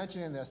why we're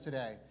mentioning this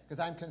today,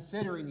 because I'm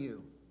considering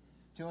you,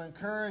 to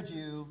encourage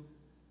you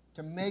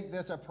to make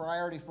this a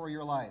priority for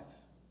your life.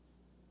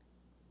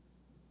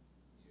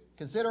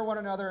 Consider one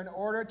another in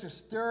order to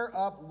stir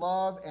up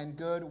love and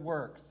good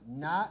works,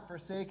 not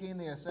forsaking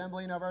the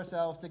assembling of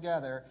ourselves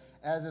together,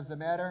 as is the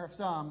matter of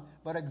some,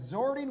 but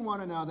exhorting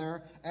one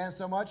another, and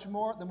so much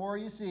more the more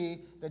you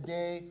see the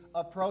day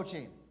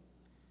approaching.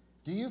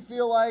 Do you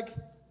feel like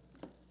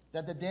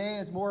that the day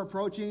is more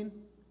approaching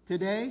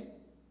today,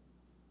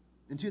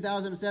 in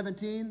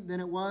 2017,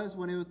 than it was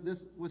when this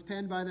was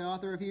penned by the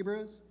author of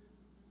Hebrews?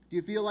 Do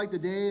you feel like the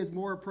day is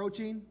more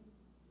approaching?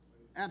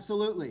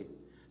 Absolutely.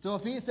 So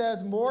if he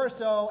says more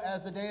so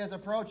as the day is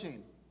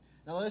approaching.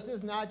 Now this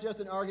is not just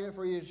an argument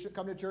for you to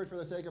come to church for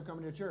the sake of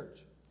coming to church.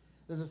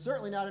 This is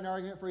certainly not an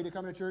argument for you to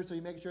come to church so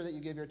you make sure that you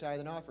give your tithe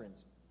and offerings.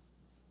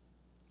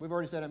 We've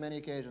already said on many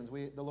occasions,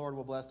 the Lord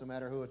will bless no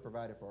matter who is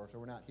provided for, so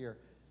we're not here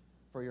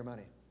for your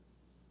money.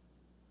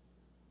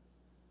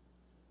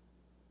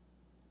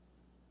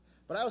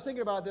 But I was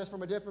thinking about this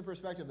from a different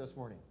perspective this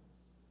morning.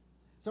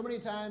 So many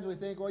times we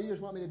think, well, you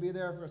just want me to be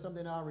there for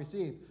something I'll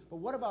receive. But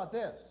what about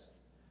this?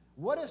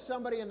 What if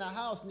somebody in the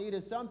house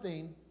needed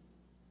something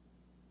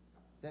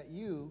that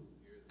you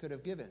could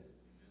have given?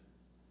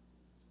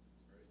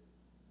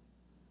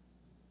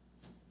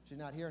 She's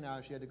not here now.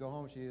 She had to go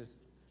home. She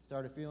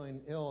started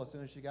feeling ill as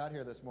soon as she got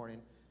here this morning.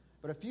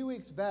 But a few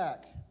weeks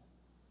back,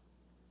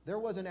 there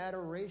was an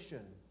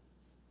adoration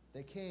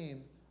that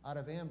came out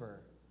of Amber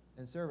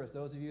in service.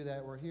 Those of you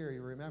that were here,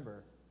 you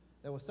remember.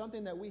 There was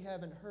something that we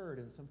haven't heard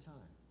in some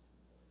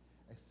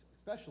time,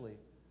 especially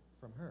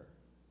from her.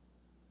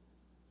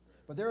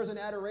 But there was an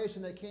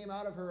adoration that came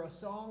out of her, a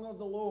song of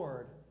the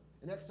Lord,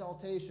 an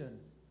exaltation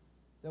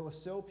that was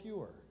so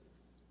pure.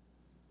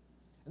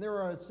 And there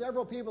were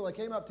several people that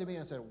came up to me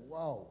and said,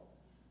 whoa,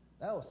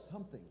 that was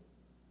something.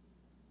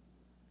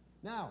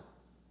 Now,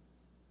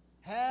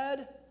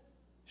 had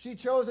she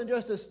chosen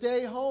just to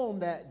stay home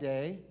that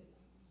day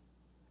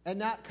and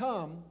not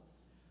come,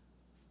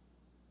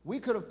 we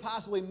could have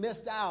possibly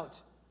missed out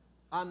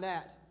on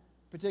that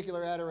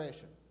particular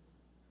adoration.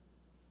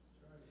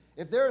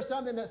 If there is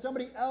something that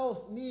somebody else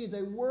needs,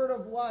 a word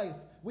of life,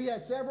 we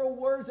had several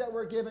words that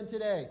were given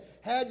today.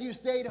 Had you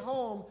stayed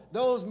home,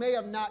 those may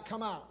have not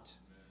come out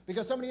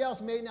because somebody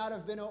else may not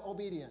have been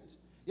obedient.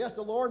 Yes,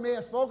 the Lord may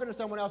have spoken to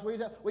someone else.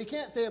 We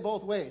can't say it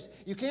both ways.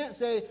 You can't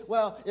say,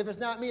 well, if it's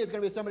not me, it's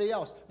going to be somebody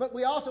else. But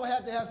we also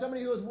have to have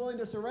somebody who is willing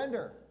to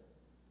surrender.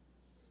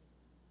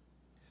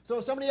 So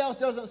if somebody else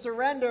doesn't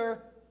surrender,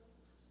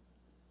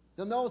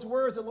 then those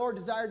words the Lord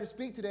desired to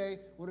speak today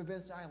would have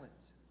been silent.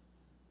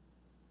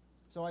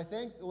 So I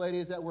thank the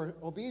ladies that were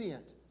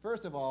obedient,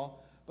 first of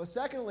all. But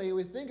secondly,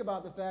 we think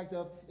about the fact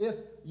of if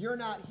you're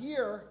not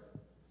here,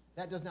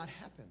 that does not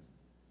happen.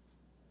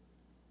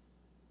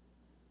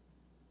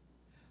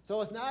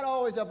 So it's not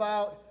always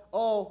about,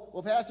 oh,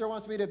 well, Pastor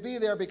wants me to be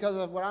there because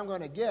of what I'm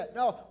going to get.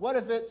 No, what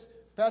if it's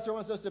Pastor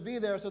wants us to be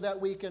there so that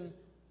we can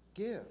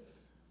give?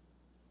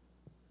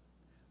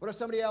 What if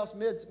somebody else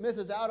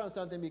misses out on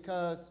something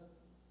because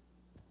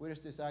we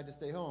just decide to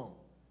stay home?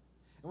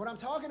 And what I'm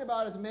talking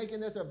about is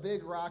making this a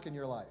big rock in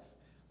your life.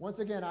 Once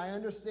again, I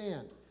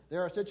understand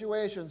there are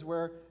situations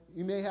where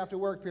you may have to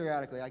work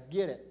periodically. I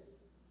get it.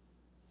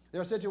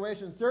 There are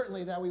situations,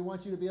 certainly, that we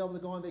want you to be able to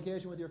go on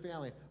vacation with your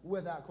family,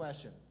 without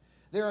question.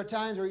 There are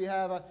times where you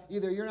have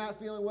either you're not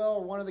feeling well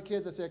or one of the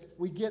kids is sick.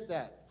 We get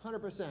that,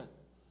 100%. But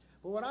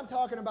what I'm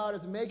talking about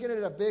is making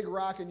it a big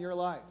rock in your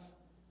life.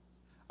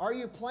 Are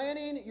you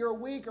planning your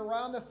week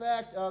around the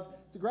fact of,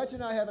 so Gretchen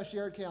and I have a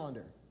shared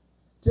calendar.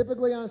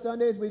 Typically on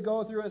Sundays, we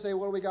go through and say,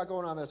 what do we got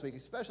going on this week?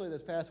 Especially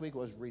this past week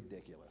was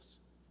ridiculous.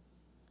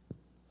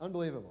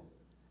 Unbelievable.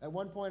 At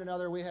one point or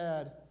another, we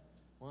had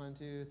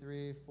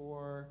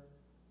 4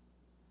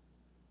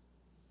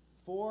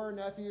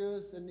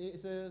 nephews and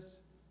nieces,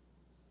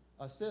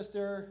 a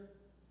sister,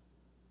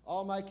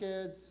 all my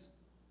kids,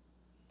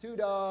 2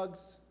 dogs,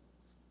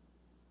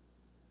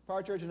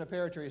 partridge and a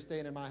pear tree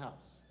staying in my house.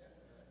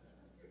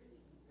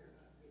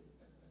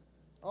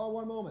 All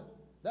one moment.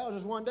 That was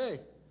just one day.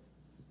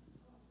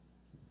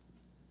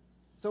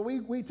 So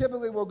we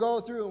typically will go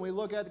through and we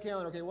look at the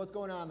calendar. Okay, what's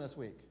going on this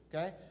week?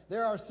 Okay?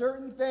 There are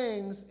certain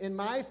things in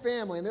my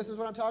family, and this is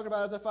what I'm talking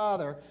about as a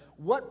father.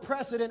 What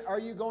precedent are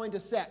you going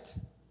to set?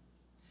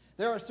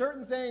 There are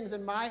certain things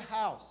in my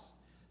house.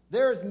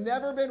 There has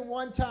never been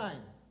one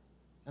time,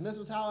 and this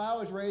was how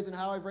I was raised and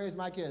how I've raised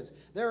my kids.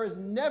 There has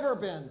never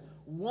been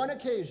one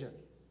occasion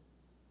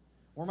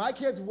where my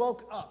kids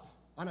woke up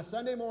on a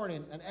Sunday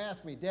morning and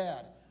asked me,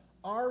 Dad,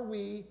 are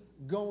we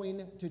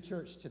going to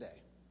church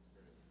today?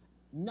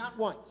 Not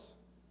once.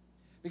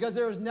 Because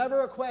there was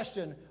never a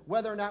question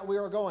whether or not we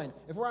were going.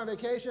 If we're on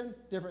vacation,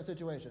 different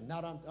situation.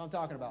 Not I'm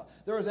talking about.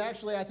 There was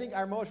actually, I think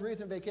our most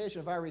recent vacation,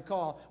 if I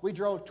recall, we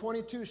drove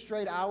 22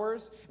 straight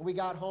hours, and we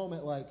got home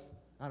at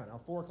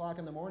 4 o'clock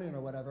in the morning or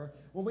whatever.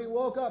 When we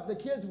woke up, the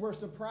kids were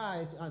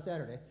surprised on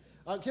Saturday.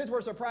 Kids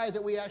were surprised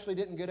that we actually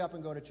didn't get up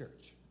and go to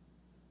church.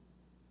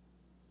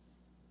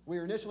 We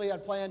initially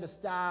had planned to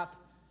stop.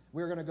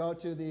 We were going to go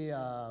to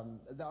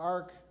the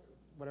Ark,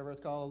 whatever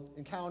it's called,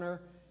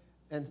 Encounter,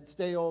 and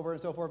stay over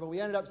and so forth. But we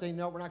ended up saying,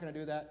 no, we're not going to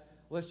do that.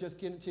 Let's just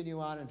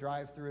continue on and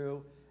drive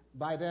through.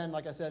 By then,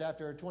 like I said,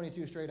 after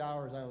 22 straight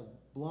hours, I was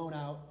blown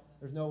out.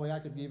 There's no way I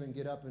could even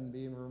get up and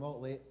be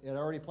remotely. I had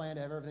already planned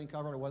to have everything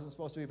covered. I wasn't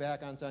supposed to be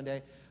back on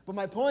Sunday. But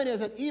my point is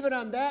that even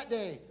on that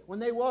day, when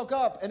they woke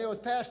up and it was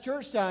past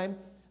church time,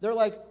 they're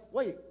like,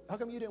 wait, how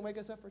come you didn't wake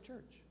us up for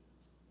church?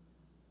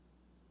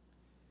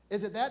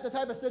 Is it that the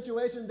type of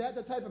situation, that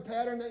the type of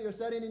pattern that you're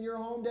setting in your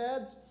home,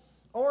 dads?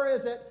 Or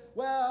is it,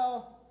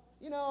 well,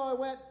 I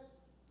went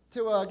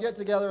to a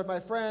get-together with my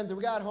friends, and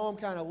we got home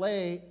kind of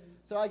late,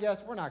 so I guess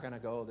we're not going to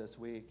go this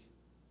week.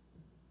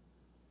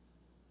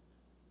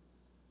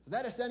 So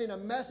that is sending a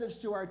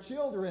message to our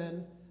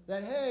children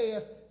that, hey,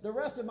 if the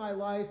rest of my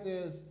life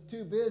is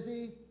too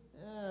busy,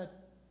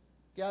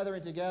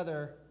 gathering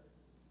together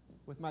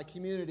with my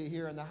community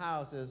here in the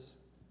house is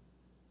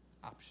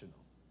optional.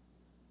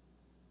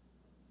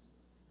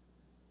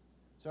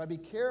 So I'd be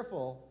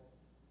careful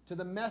to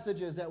the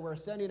messages that we're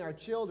sending our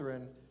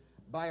children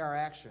by our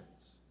actions.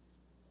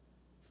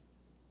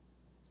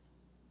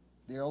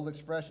 The old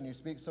expression, you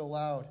speak so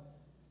loud,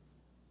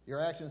 your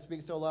actions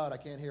speak so loud, I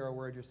can't hear a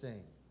word you're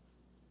saying.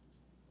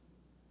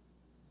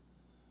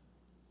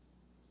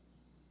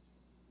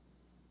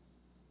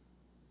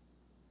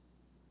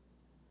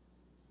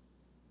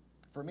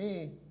 For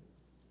me,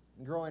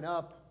 growing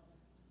up,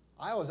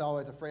 I was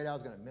always afraid I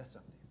was going to miss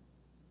something.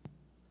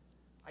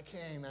 I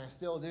came, and I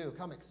still do,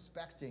 come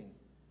expecting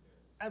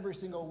every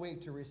single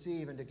week to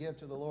receive and to give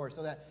to the Lord,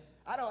 so that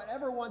I don't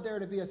ever want there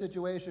to be a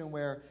situation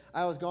where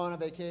I was going on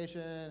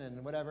vacation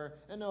and whatever,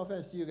 and no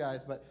offense to you guys,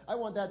 but I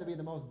want that to be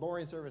the most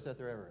boring service that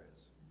there ever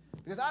is.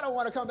 Because I don't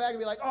want to come back and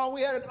be like, oh,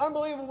 we had an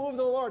unbelievable move of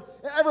the Lord.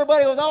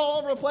 Everybody was all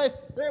over the place.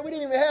 We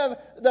didn't even have,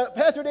 the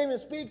pastor didn't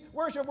even speak.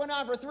 Worship went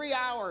on for 3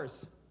 hours.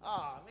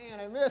 Oh, man,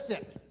 I missed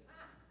it.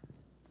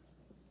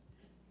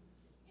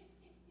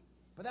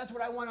 But that's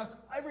what I want us,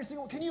 every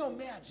single, can you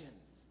imagine?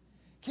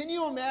 Can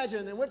you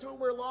imagine, and what's what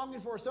we're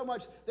longing for so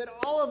much, that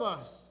all of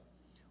us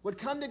would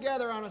come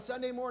together on a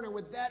Sunday morning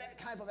with that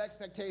type of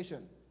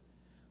expectation?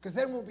 Because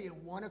then we'll be in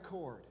one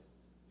accord.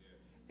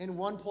 in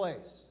one place.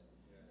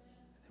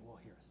 And we'll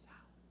hear a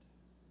sound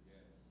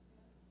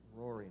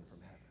roaring from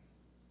heaven.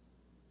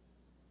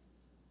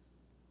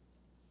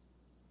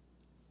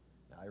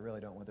 Now, I really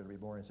don't want there to be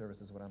boring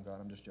services when I'm gone.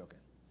 I'm just joking.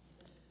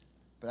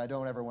 But I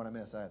don't ever want to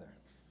miss either.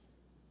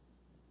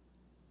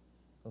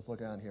 Let's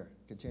look on here.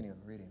 Continue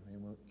reading.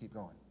 And we'll keep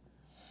going.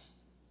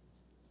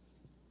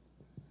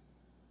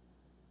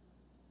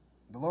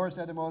 The Lord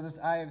said to Moses,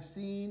 I have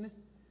seen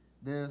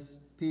this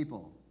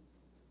people,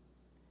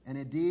 and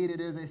indeed it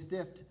is a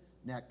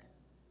stiff-necked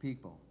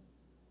people.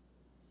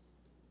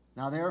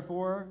 Now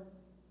therefore,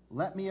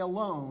 let me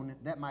alone,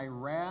 that my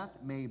wrath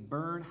may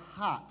burn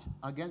hot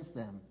against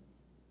them,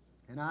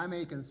 and I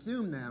may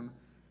consume them,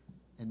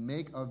 and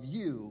make of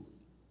you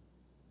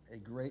a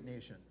great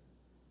nation.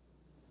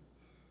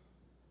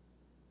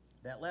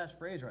 That last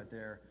phrase right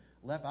there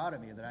leapt out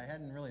at me that I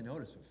hadn't really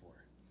noticed before.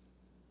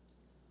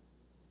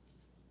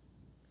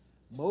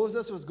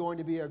 Moses was going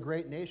to be a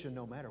great nation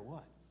no matter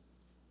what.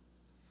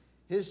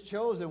 His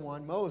chosen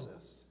one,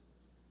 Moses,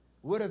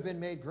 would have been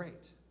made great.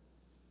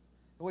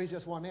 Oh, he's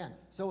just one man.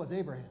 So was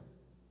Abraham.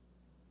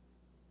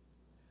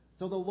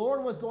 So the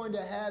Lord was going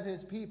to have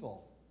his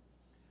people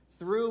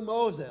through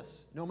Moses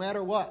no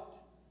matter what.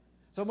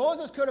 So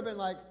Moses could have been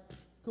like,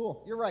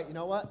 cool, you're right, you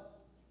know what?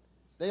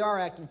 They are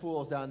acting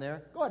fools down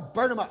there. Go ahead,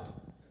 burn them up.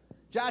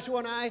 Joshua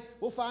and I,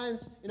 we'll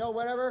find,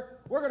 whatever.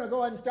 We're going to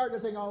go ahead and start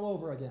this thing all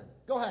over again.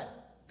 Go ahead.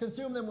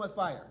 Consume them with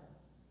fire.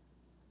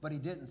 But he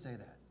didn't say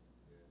that.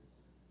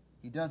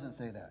 He doesn't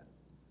say that.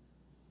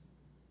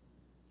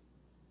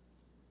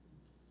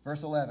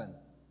 Verse 11.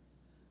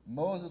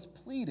 Moses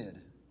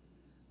pleaded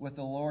with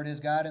the Lord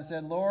his God and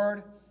said,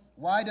 Lord,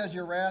 why does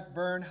your wrath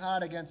burn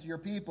hot against your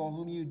people,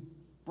 whom you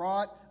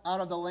brought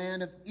out of the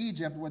land of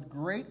Egypt with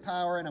great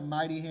power and a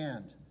mighty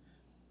hand?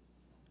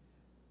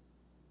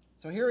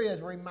 So here he is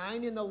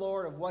reminding the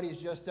Lord of what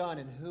he's just done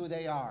and who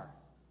they are.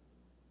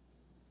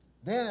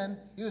 Then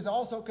he was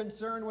also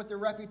concerned with the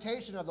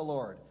reputation of the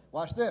Lord.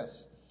 Watch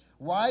this.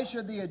 Why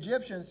should the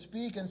Egyptians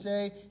speak and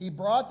say, he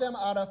brought them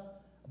out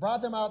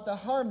to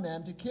harm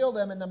them, to kill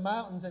them in the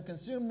mountains and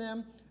consume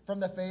them from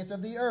the face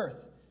of the earth?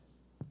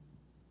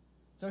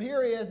 So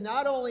here he is.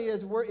 Not only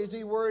is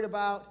he worried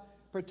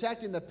about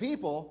protecting the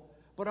people,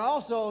 but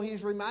also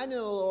he's reminding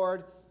the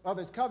Lord of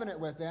his covenant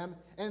with them.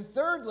 And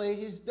thirdly,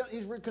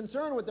 he's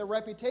concerned with the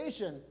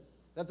reputation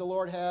that the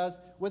Lord has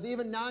with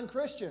even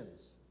non-Christians.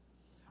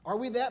 Are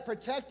we that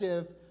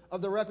protective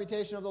of the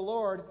reputation of the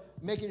Lord,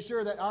 making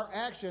sure that our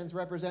actions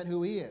represent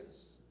who he is?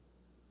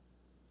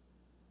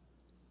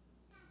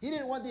 He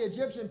didn't want the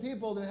Egyptian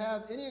people to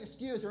have any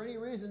excuse or any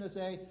reason to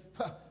say,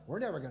 we're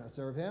never going to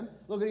serve him.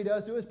 Look what he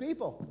does to his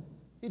people.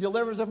 He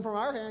delivers them from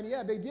our hand.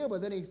 Yeah, big deal.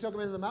 But then he took them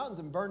into the mountains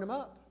and burned them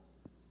up.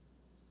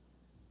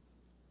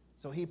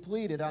 So he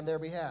pleaded on their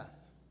behalf.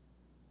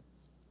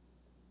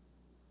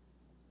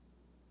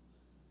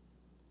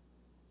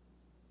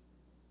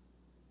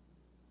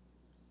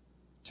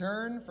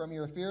 Turn from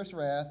your fierce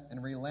wrath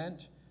and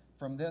relent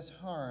from this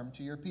harm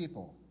to your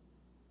people.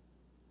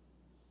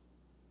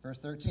 Verse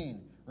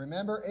 13.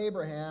 Remember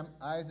Abraham,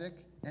 Isaac,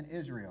 and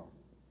Israel,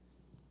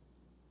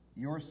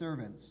 your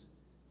servants,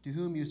 to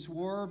whom you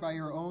swore by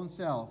your own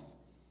self,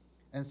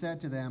 and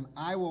said to them,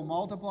 I will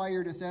multiply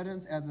your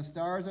descendants as the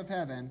stars of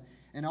heaven,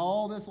 and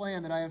all this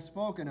land that I have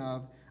spoken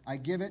of, I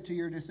give it to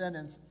your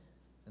descendants,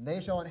 and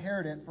they shall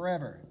inherit it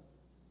forever.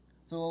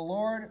 So the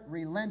Lord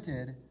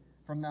relented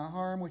from the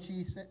harm which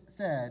he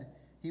said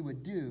he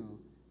would do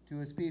to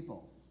his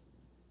people.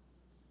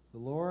 The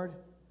Lord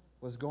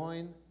was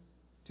going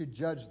to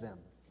judge them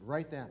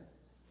right then.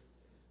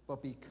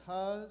 But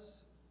because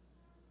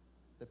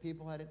the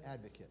people had an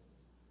advocate,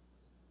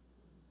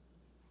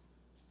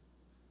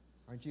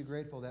 aren't you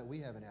grateful that we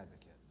have an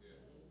advocate?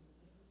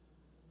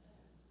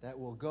 That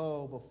will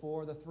go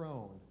before the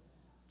throne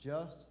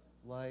just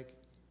like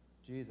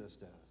Jesus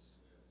does.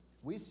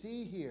 We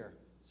see here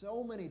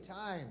so many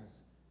times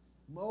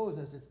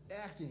Moses is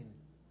acting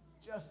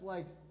just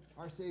like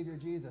our Savior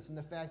Jesus, and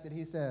the fact that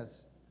he says,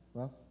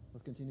 well,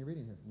 let's continue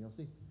reading here, and you'll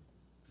see.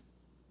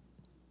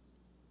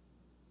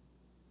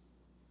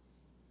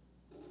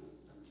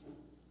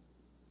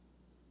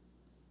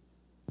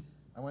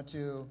 I want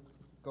to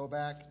go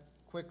back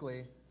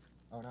quickly,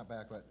 not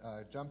back, but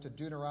jump to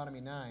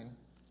Deuteronomy 9.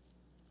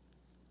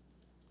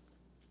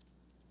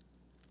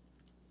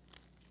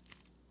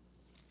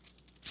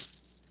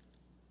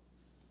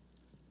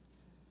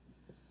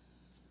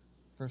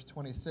 Verse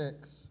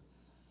 26.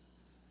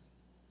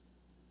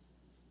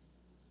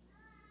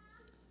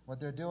 What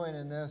they're doing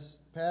in this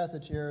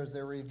passage here is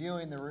they're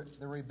reviewing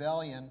the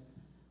rebellion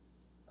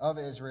of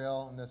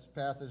Israel, and this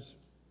passage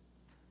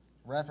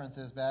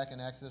references back in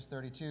Exodus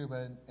 32,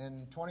 but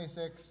in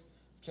 26,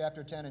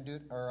 chapter 10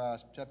 and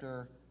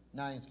chapter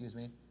 9,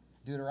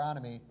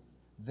 Deuteronomy,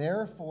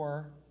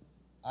 therefore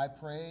I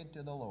prayed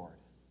to the Lord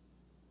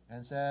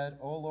and said,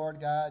 O Lord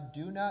God,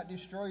 do not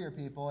destroy your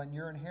people and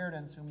your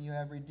inheritance whom you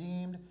have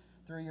redeemed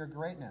through your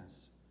greatness,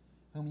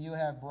 whom you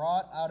have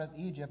brought out of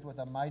Egypt with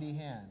a mighty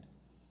hand.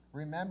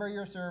 Remember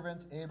your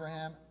servants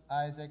Abraham,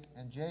 Isaac,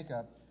 and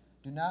Jacob,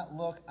 do not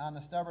look on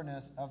the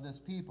stubbornness of this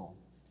people,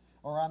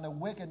 or on the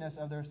wickedness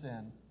of their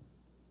sin,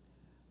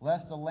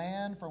 lest the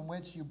land from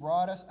which you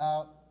brought us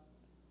out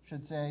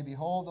should say,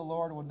 Behold, the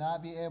Lord will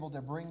not be able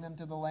to bring them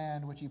to the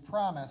land which he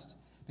promised,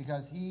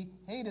 because he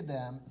hated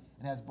them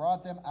and has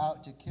brought them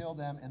out to kill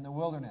them in the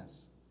wilderness.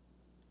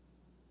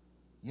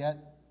 Yet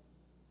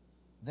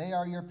they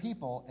are your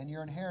people and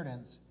your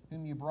inheritance,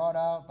 whom you brought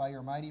out by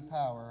your mighty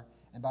power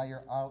and by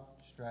your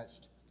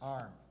outstretched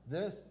arm.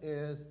 This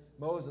is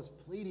Moses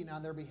pleading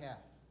on their behalf.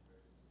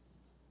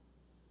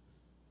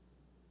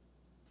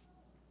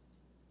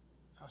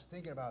 I was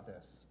thinking about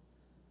this.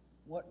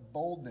 What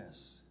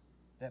boldness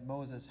that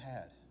Moses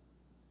had.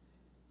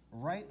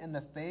 Right in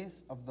the face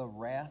of the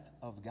wrath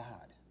of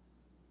God.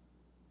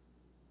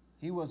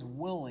 He was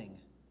willing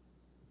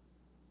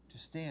to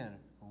stand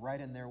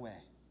right in their way.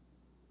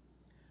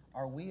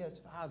 Are we as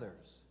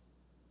fathers,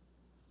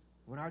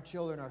 when our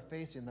children are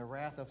facing the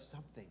wrath of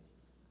something,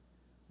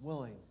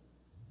 willing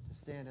to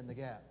stand in the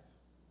gap,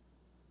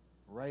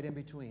 right in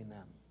between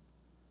them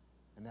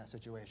in that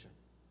situation?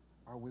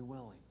 Are we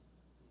willing?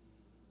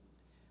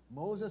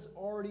 Moses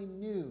already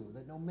knew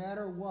that no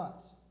matter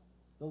what,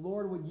 the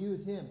Lord would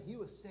use him. He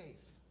was safe.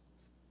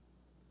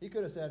 He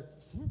could have said,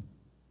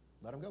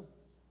 let him go.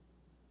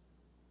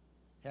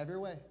 Have your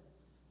way.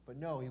 But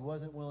no, he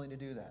wasn't willing to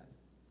do that.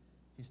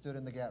 He stood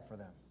in the gap for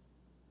them.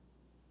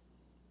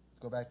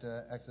 Let's go back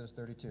to Exodus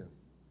 32.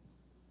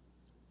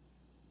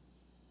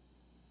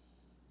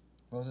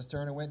 Moses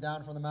turned and went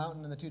down from the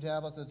mountain, and the 2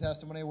 tablets of the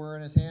testimony were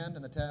in his hand,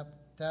 and the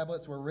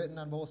tablets were written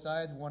on both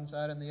sides, one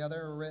side and the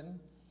other were written.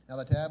 Now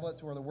the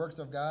tablets were the works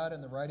of God,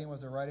 and the writing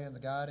was the writing of the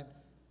God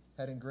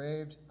had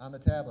engraved on the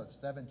tablets.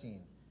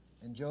 17.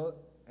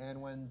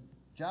 And when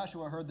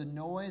Joshua heard the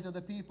noise of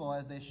the people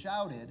as they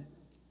shouted,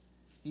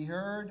 he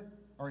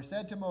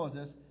said to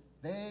Moses,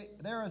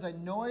 there is a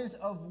noise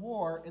of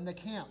war in the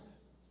camp.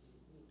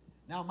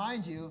 Now,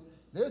 mind you,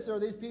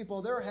 these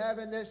people, they're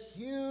having this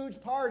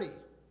huge party.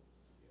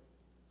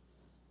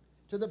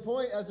 To the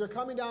point, as they're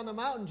coming down the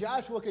mountain,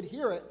 Joshua could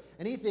hear it,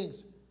 and he thinks,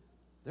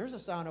 there's a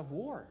sound of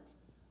war.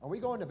 Are we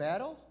going to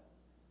battle?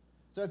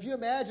 So if you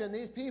imagine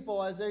these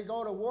people, as they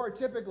go to war,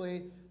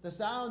 typically, the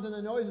sounds and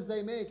the noises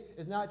they make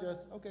is not just,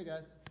 okay,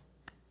 guys,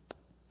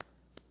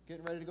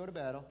 getting ready to go to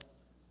battle.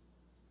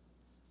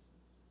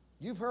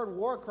 You've heard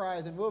war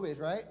cries in movies,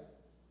 right?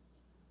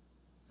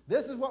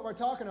 This is what we're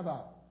talking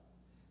about.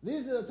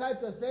 These are the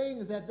types of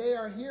things that they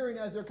are hearing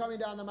as they're coming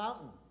down the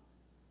mountain.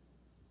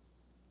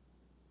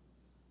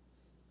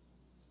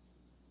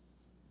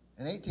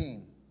 And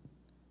 18.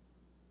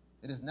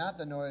 It is not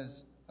the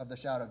noise of the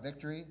shout of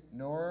victory,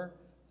 nor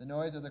the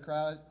noise of the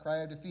cry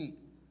of defeat,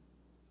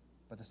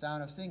 but the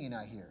sound of singing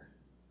I hear.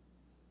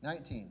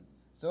 19.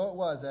 So it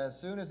was, as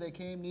soon as they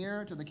came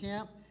near to the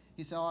camp,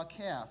 he saw a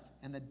calf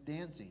and the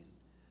dancing.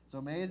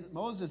 So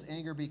Moses'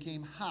 anger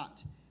became hot.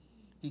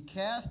 He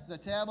cast the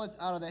tablets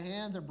out of the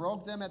hands and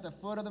broke them at the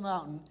foot of the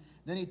mountain.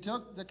 Then he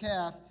took the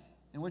calf,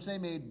 in which they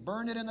made,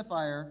 burned it in the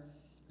fire,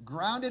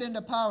 ground it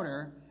into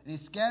powder, and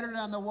he scattered it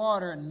on the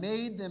water and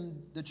made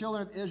the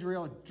children of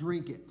Israel,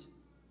 drink it.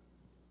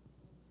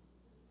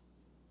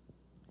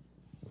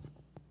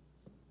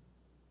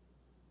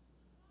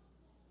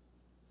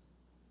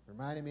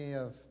 Reminded me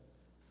of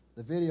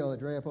the video that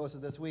Drea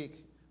posted this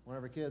week. One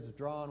of her kids was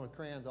drawing with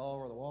crayons all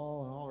over the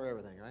wall and all over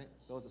everything, right?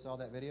 Those that saw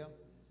that video?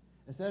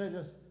 Instead of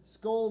just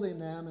scolding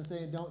them and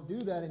saying, don't do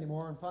that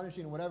anymore, and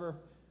punishing whatever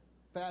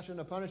fashion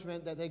of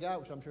punishment that they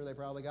got, which I'm sure they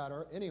probably got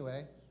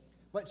anyway.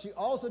 But she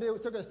also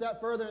took it a step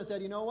further and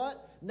said, you know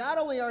what? Not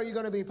only are you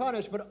going to be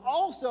punished, but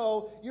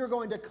also you're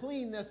going to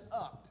clean this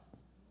up.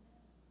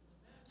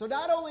 So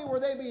not only were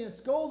they being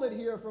scolded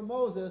here from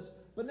Moses,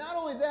 but not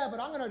only that, but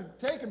I'm going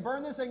to take and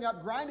burn this thing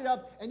up, grind it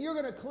up, and you're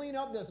going to clean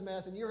up this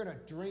mess, and you're going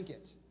to drink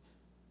it.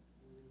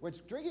 Which,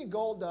 drinking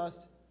gold dust,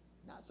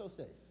 not so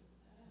safe.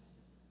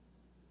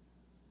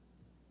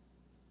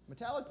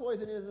 Metallic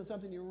poison isn't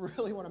something you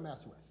really want to mess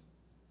with.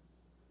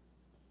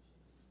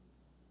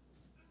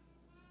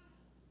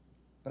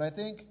 But I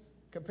think,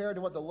 compared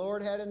to what the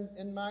Lord had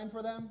in mind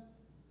for them,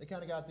 they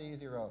kind of got the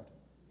easy road.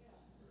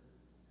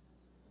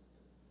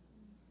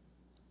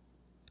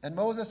 And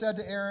Moses said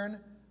to Aaron,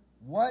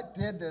 what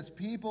did this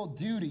people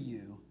do to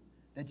you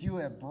that you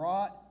have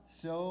brought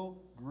so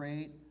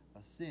great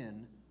a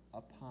sin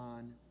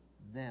upon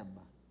them?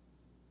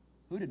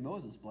 Who did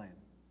Moses blame?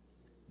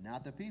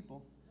 Not the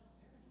people.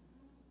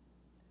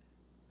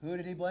 Who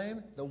did he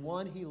blame? The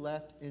one he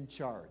left in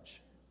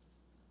charge.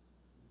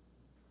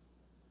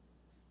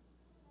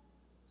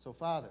 So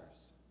fathers,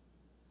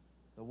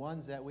 the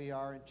ones that we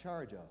are in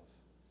charge of,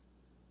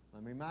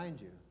 let me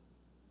remind you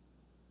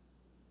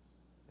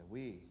that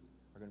we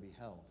are going to be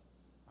held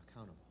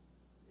accountable.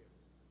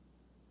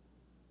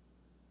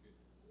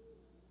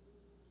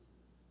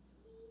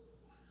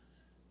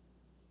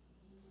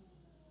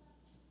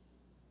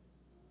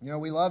 You know,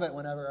 we love it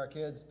whenever our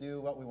kids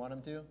do what we want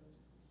them to.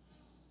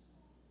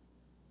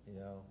 You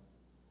know,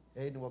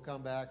 Aiden will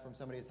come back from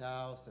somebody's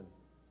house and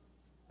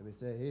we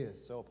say, he is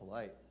so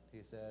polite. He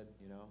said,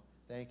 you know,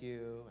 thank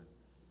you.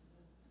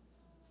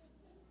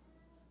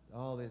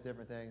 all these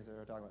different things that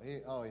we're talking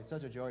about. He's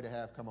such a joy to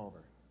have come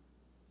over.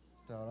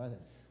 So I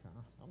think,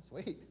 I'm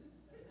sweet.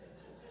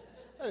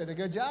 I did a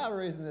good job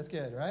raising this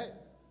kid, right?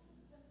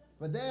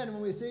 But then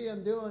when we see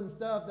him doing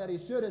stuff that he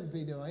shouldn't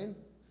be doing,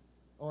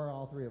 or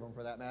all three of them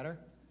for that matter,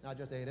 not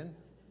just Aiden,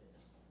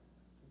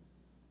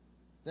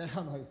 then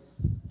I'm like,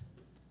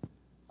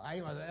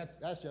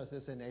 that's just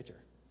his sin nature.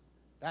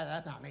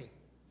 That's not me.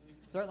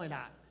 Certainly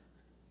not.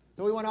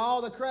 So we want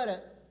all the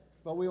credit,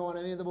 but we want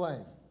any of the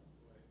blame.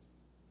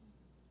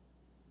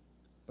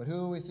 But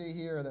who we see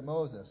here that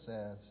Moses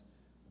says,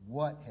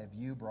 what have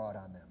you brought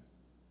on them?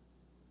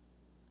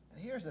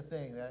 And here's the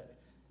thing that,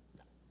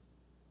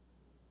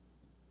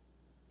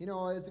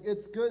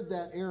 it's good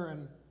that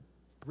Aaron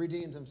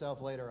redeems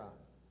himself later on.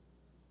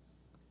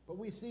 But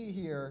we see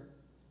here,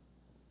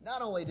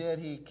 not only did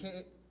he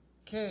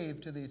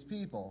cave to these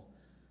people,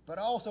 but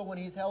also when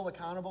he's held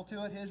accountable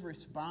to it, his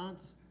response,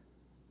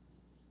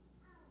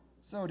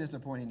 so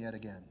disappointing yet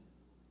again.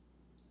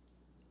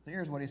 So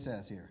here's what he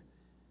says here.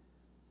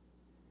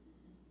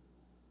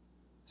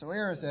 So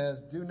Aaron says,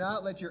 do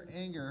not let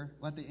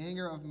the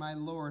anger of my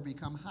Lord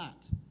become hot.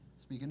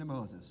 Speaking to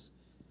Moses.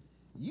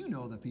 You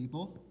know the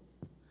people.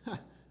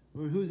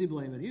 Who's he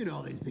blaming? You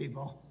know these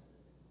people.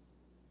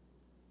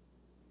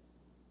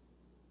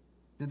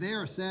 That they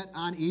are set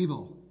on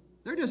evil.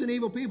 They're just an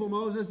evil people,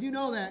 Moses. You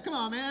know that. Come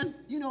on, man.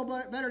 You know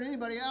better than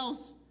anybody else.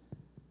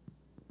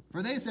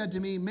 For they said to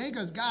me, make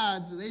us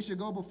gods, so they should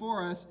go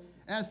before us.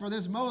 As for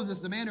this Moses,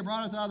 the man who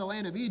brought us out of the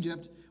land of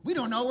Egypt, we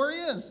don't know where he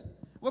is.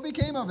 What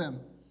became of him?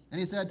 And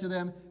he said to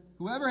them,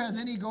 whoever has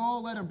any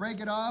gold, let him break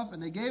it off.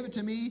 And they gave it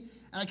to me.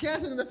 And I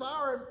cast it in the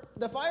fire,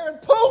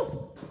 and poof!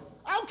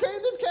 Out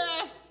came this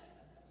calf.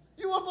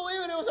 You won't believe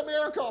it. It was a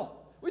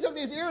miracle. We took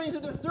these earrings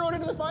and just threw it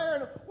into the fire,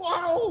 and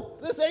whoa!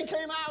 This thing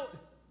came out.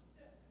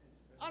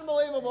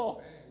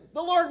 Unbelievable.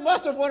 The Lord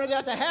must have wanted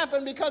that to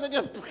happen because it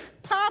just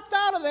popped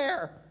out of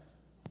there.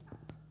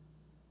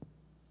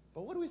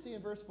 But what do we see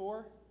in verse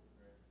 4?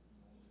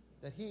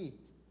 That he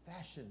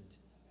fashioned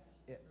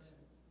it.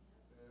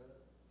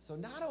 So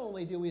not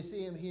only do we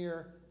see him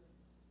here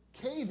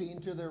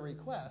caving to their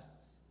requests,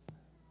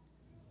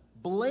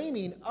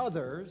 blaming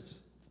others,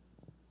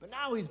 but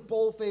now he's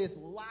bold-faced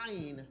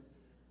lying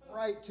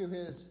right to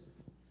his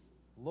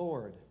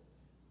Lord.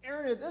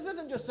 Aaron, this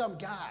isn't just some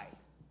guy.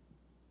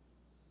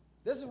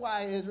 This is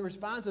why his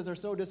responses are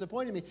so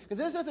disappointing to me, because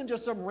this isn't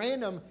just some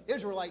random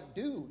Israelite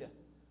dude.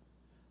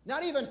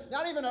 Not even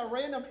a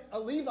random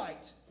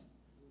Levite.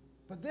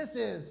 But this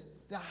is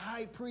the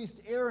high priest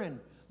Aaron,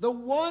 the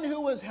one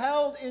who was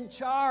held in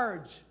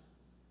charge.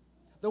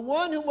 The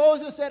one who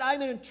Moses said,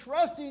 I'm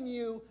entrusting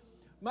you,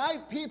 my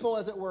people,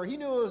 as it were. He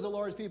knew it was the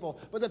Lord's people.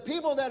 But the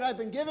people that have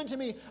been given to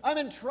me, I'm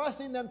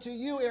entrusting them to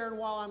you, Aaron,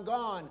 while I'm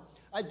gone.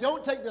 I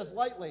don't take this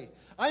lightly.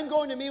 I'm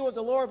going to meet with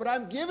the Lord, but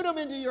I'm giving them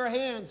into your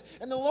hands.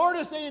 And the Lord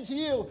is saying to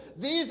you,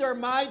 these are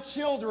my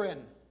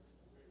children.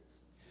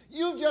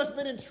 You've just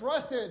been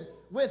entrusted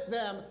with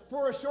them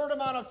for a short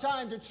amount of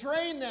time to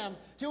train them,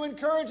 to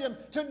encourage them,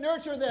 to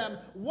nurture them.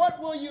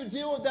 What will you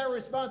do with that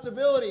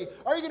responsibility?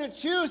 Are you going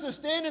to choose to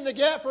stand in the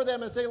gap for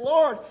them and say,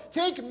 Lord,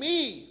 take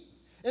me?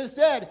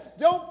 Instead,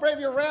 don't brave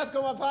your wrath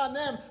come upon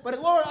them, but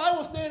Lord, I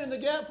will stand in the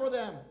gap for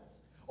them.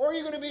 Or are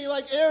you going to be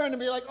like Aaron and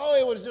be like, oh,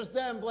 it was just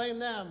them, blame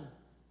them?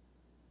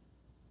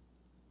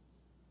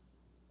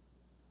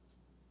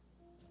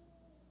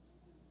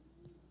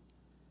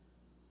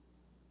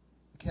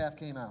 The calf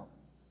came out.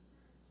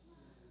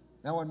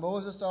 Now when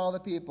Moses saw the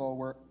people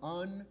were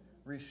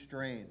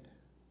unrestrained.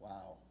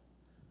 Wow,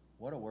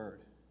 what a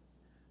word.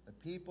 The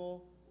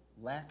people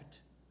lacked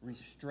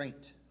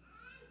restraint.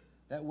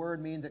 That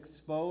word means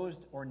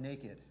exposed or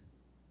naked.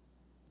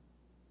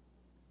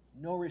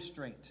 No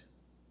restraint.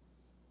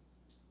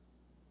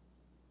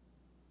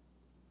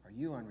 Are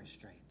you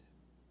unrestrained?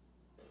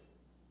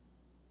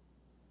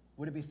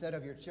 Would it be said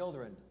of your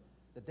children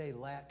that they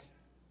lack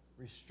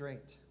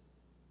restraint?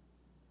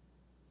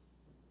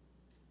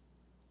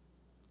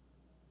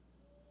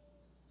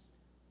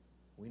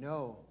 We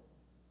know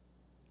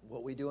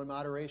what we do in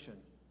moderation,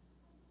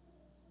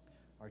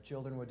 our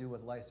children will do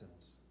with license.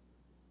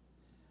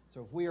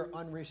 So if we are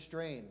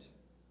unrestrained,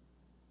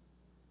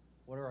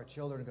 what are our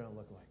children going to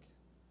look like?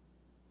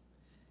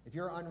 If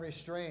you're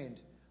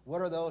unrestrained,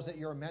 what are those that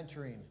you're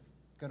mentoring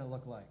going to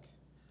look like?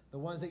 The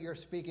ones that you're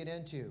speaking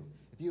into.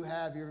 If you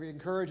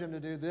encourage them to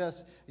do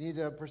this, you need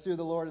to pursue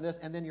the Lord of this,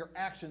 and then your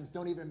actions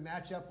don't even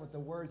match up with the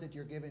words that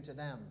you're giving to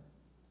them.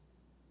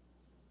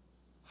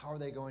 How are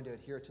they going to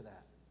adhere to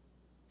that?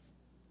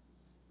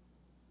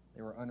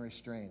 They were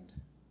unrestrained.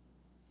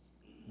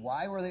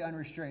 Why were they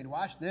unrestrained?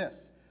 Watch this.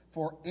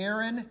 For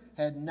Aaron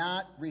had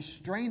not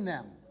restrained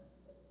them.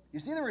 You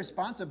see the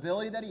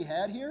responsibility that he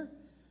had here?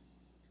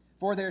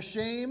 For their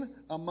shame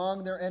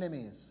among their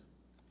enemies.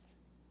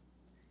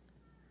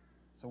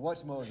 So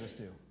what's Moses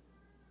do?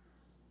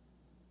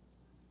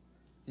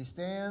 He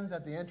stands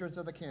at the entrance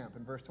of the camp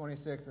in verse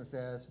 26 and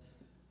says,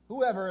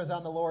 whoever is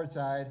on the Lord's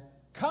side,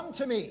 come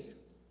to me.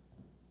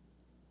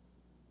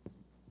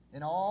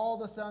 And all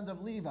the sons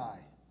of Levi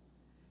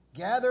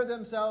gathered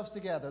themselves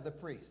together, the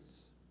priests.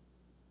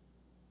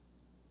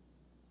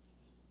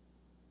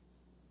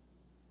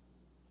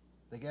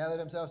 They gathered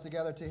themselves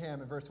together to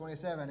him in verse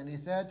 27, and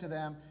he said to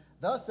them,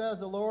 Thus says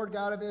the Lord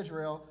God of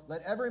Israel,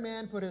 let every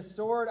man put his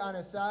sword on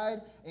his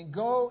side and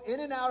go in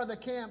and out of the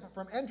camp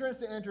from entrance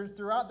to entrance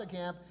throughout the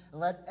camp, and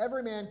let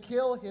every man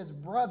kill his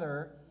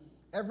brother,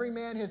 every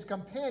man his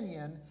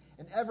companion,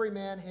 and every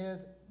man his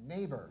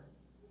neighbor.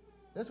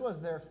 This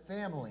was their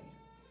family.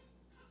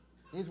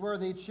 These were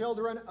the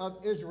children of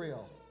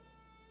Israel.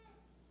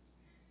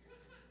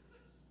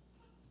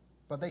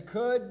 But they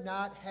could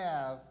not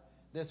have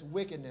this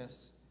wickedness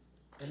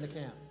in the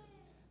camp.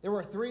 There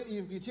were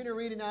you continue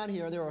reading on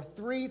here, there were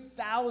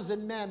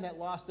 3,000 men that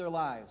lost their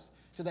lives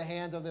to the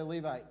hands of the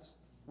Levites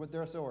with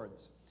their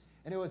swords.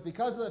 And it was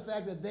because of the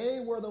fact that they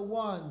were the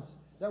ones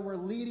that were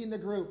leading the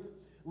group,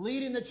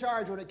 leading the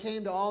charge when it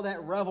came to all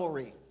that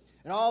revelry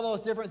and all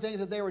those different things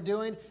that they were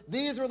doing.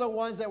 These were the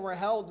ones that were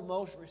held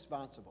most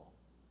responsible.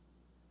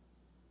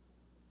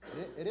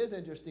 It is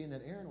interesting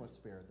that Aaron was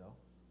spared, though.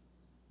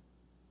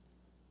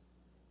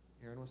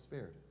 Aaron was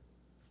spared.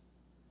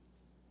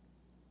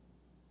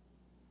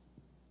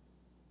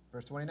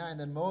 Verse 29,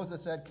 Then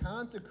Moses said,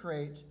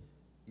 Consecrate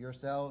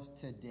yourselves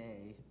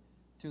today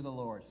to the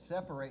Lord.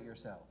 Separate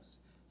yourselves.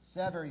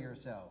 Sever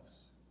yourselves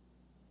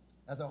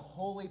as a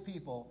holy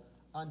people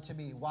unto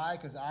me. Why?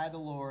 Because I, the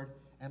Lord,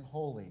 am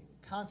holy.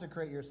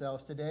 Consecrate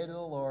yourselves today to the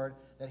Lord,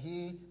 that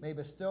he may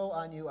bestow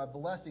on you a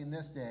blessing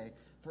this day.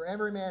 For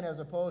every man has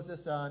opposed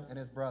his son and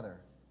his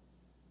brother.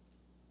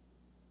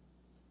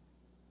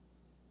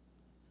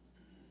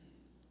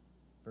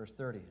 Verse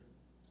 30.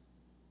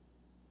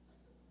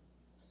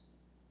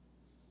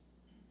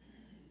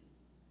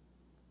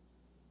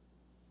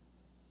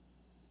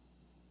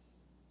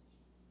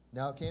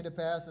 Now it came to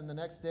pass in the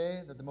next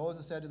day that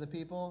Moses said to the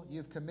people,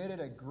 You've committed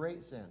a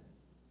great sin.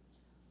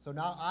 So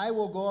now I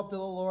will go up to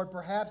the Lord.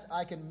 Perhaps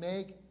I can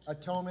make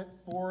atonement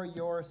for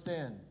your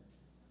sin.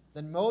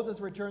 Then Moses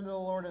returned to the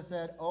Lord and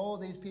said, Oh,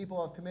 these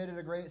people have committed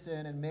a great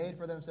sin and made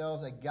for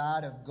themselves a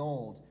god of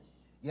gold.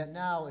 Yet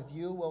now, if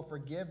you will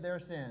forgive their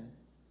sin,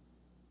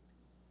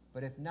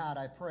 but if not,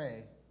 I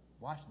pray,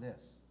 watch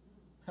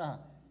this.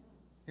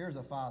 Here's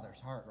a father's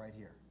heart right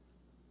here.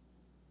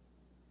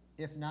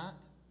 If not,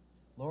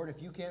 Lord,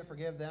 if you can't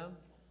forgive them,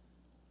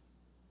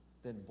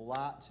 then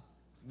blot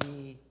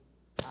me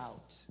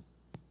out.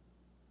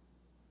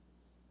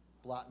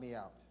 Blot me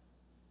out.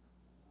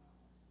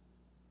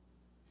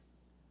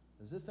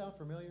 Does this sound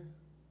familiar?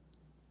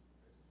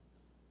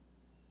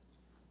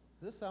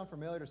 Does this sound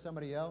familiar to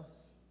somebody else?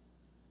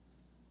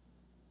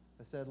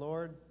 I said,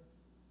 Lord,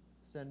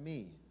 send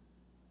me.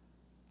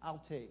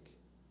 I'll take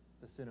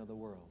the sin of the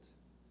world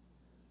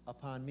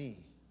upon me.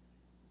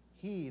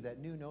 He that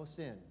knew no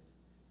sin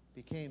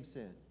became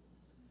sin,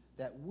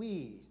 that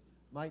we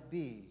might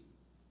be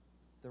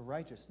the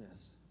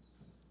righteousness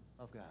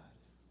of God.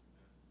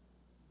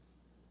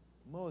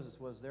 Moses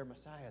was their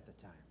Messiah at the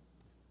time.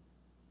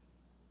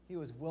 He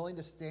was willing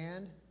to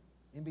stand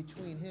in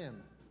between them,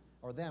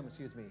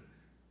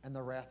 and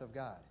the wrath of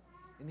God.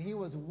 And he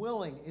was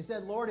willing. He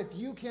said, Lord, if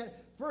you can't,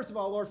 first of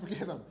all, Lord,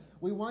 forgive them.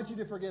 We want you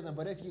to forgive them.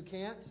 But if you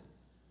can't,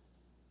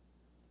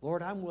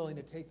 Lord, I'm willing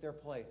to take their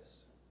place.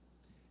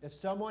 If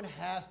someone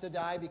has to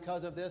die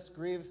because of this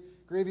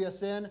grievous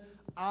sin,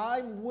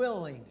 I'm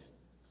willing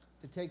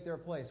to take their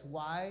place.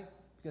 Why?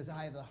 Because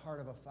I have the heart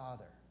of a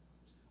father.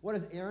 What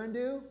does Aaron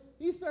do?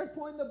 He starts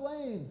pointing the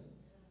blame.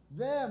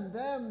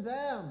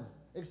 Them.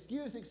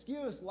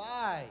 Excuse,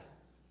 lie.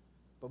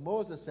 But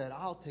Moses said,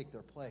 I'll take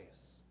their place.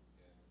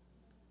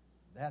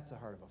 That's the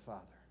heart of a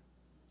father.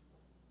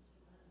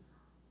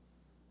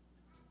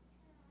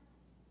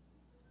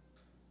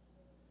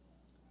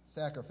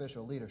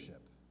 Sacrificial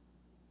leadership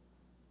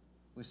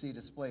we see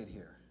displayed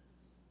here.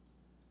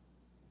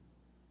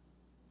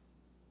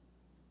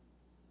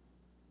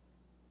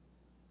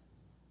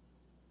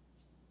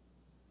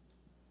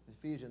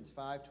 Ephesians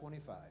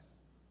 5:25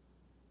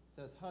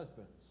 says,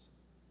 Husbands,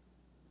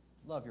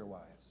 love your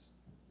wives,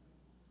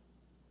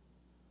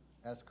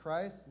 as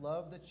Christ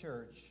loved the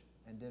church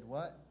and did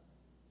what?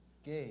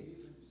 Gave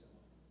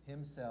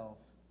himself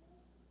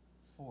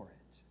for it.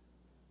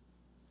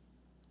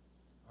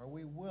 Are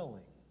we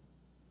willing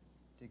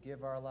to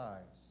give our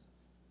lives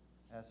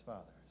as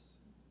fathers?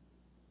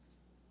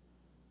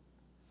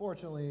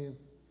 Fortunately,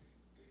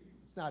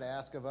 it's not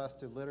asked of us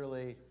to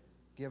literally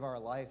give our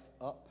life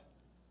up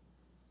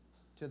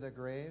to the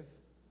grave,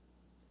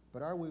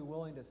 but are we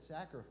willing to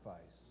sacrifice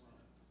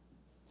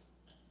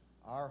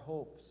our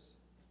hopes,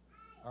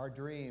 our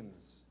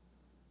dreams,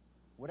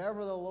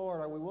 whatever the Lord,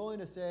 are we willing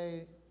to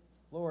say,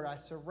 Lord, I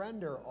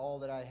surrender all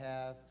that I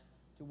have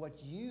to what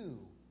you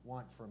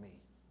want for me?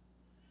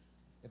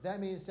 If that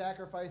means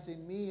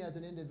sacrificing me as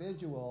an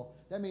individual,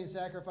 that means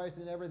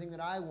sacrificing everything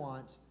that I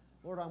want,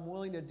 Lord, I'm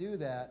willing to do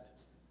that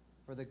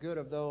for the good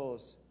of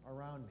those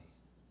around me.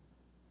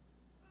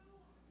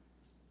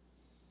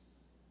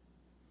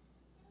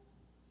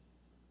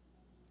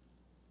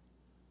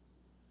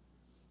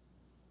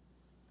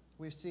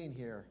 We've seen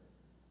here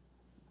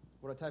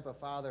what a type of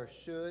father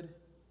should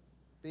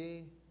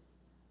be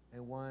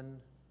and one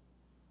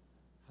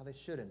how they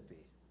shouldn't be.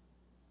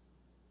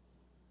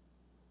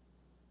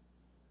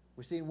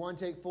 We've seen one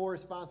take full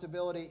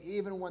responsibility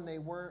even when they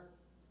weren't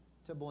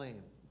to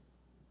blame.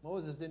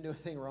 Moses didn't do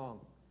anything wrong,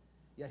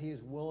 yet he is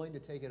willing to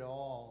take it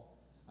all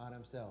on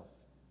himself,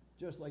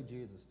 just like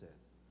Jesus did.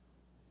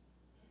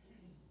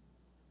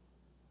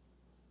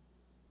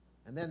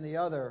 And then the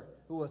other,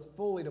 who was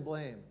fully to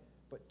blame,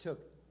 but took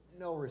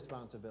no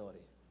responsibility,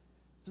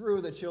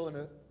 threw the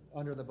children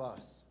under the bus,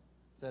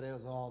 said it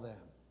was all them.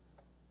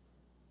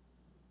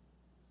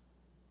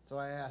 So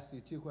I ask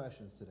you two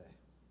questions today.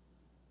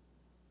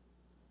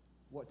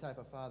 What type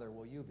of father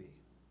will you be?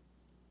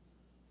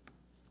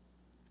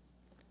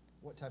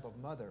 What type of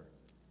mother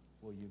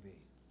will you be?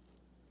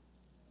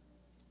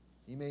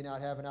 You may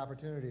not have an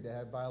opportunity to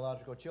have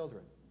biological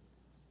children.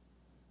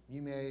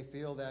 You may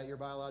feel that your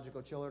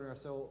biological children are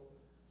so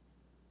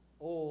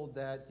old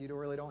that you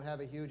really don't have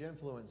a huge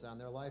influence on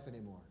their life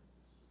anymore.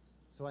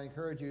 So I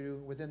encourage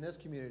you within this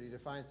community to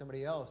find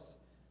somebody else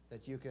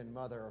that you can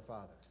mother or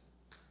father.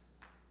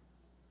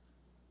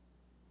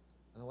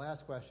 And the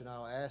last question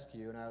I'll ask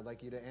you, and I would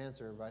like you to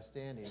answer by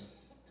standing,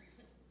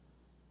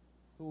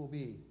 who will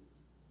be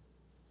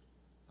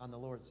on the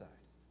Lord's side?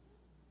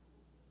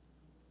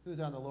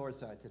 Who's on the Lord's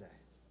side today?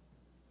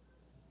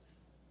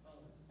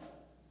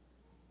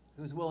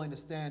 Who's willing to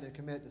stand and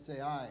commit to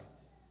say,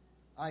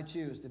 I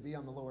choose to be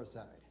on the Lord's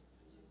side.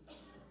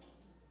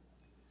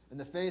 In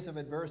the face of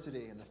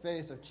adversity, in the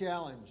face of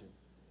challenge,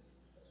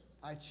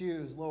 I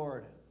choose,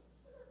 Lord,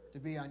 to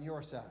be on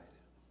your side.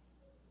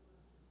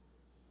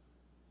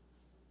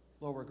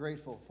 Lord, we're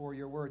grateful for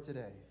your word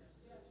today,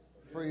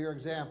 for your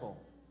example.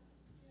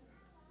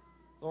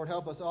 Lord,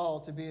 help us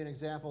all to be an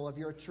example of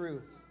your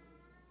truth,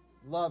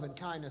 love, and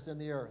kindness in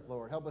the earth,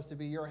 Lord. Help us to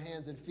be your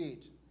hands and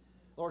feet.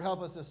 Lord,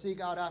 help us to seek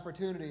out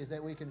opportunities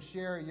that we can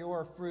share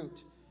your fruit,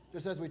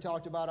 just as we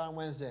talked about on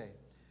Wednesday,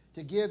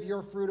 to give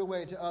your fruit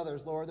away to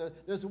others, Lord.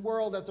 This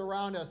world that's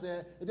around us,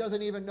 it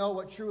doesn't even know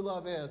what true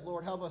love is.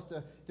 Lord, help us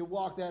to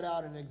walk that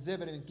out and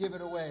exhibit it and give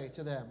it away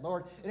to them.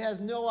 Lord, it has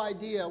no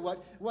idea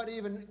what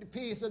even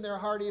peace in their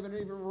heart even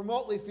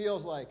remotely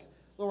feels like.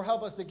 Lord,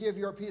 help us to give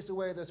your peace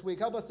away this week.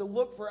 Help us to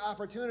look for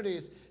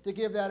opportunities to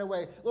give that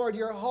away. Lord,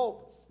 your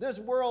hope. This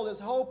world is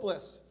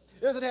hopeless.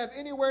 It doesn't have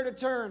anywhere to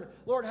turn.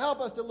 Lord, help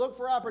us to look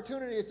for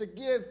opportunities to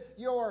give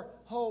your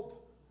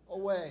hope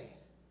away.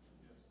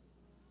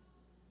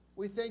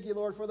 We thank you,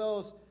 Lord, for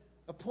those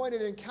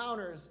appointed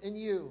encounters in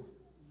you.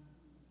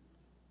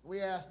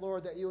 We ask,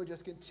 Lord, that you would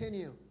just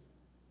continue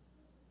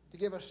to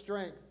give us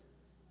strength.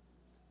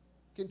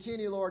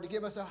 Continue, Lord, to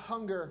give us a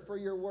hunger for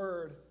your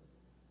word.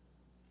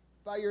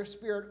 By your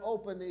Spirit,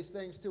 open these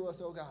things to us,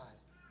 oh God.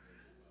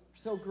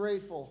 So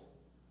grateful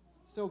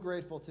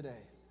today.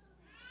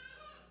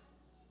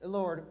 And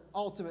Lord,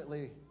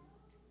 ultimately,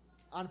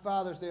 on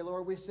Father's Day,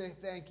 Lord, we say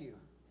thank you.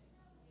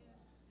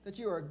 That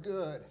you are a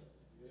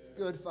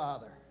good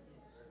Father.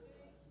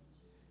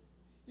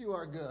 You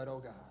are good,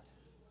 oh God.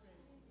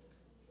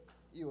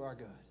 You are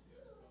good.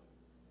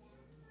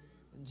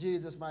 In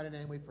Jesus' mighty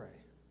name we pray.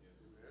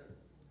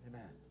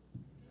 Amen.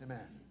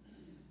 Amen.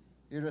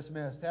 You're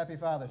dismissed. Happy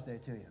Father's Day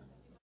to you.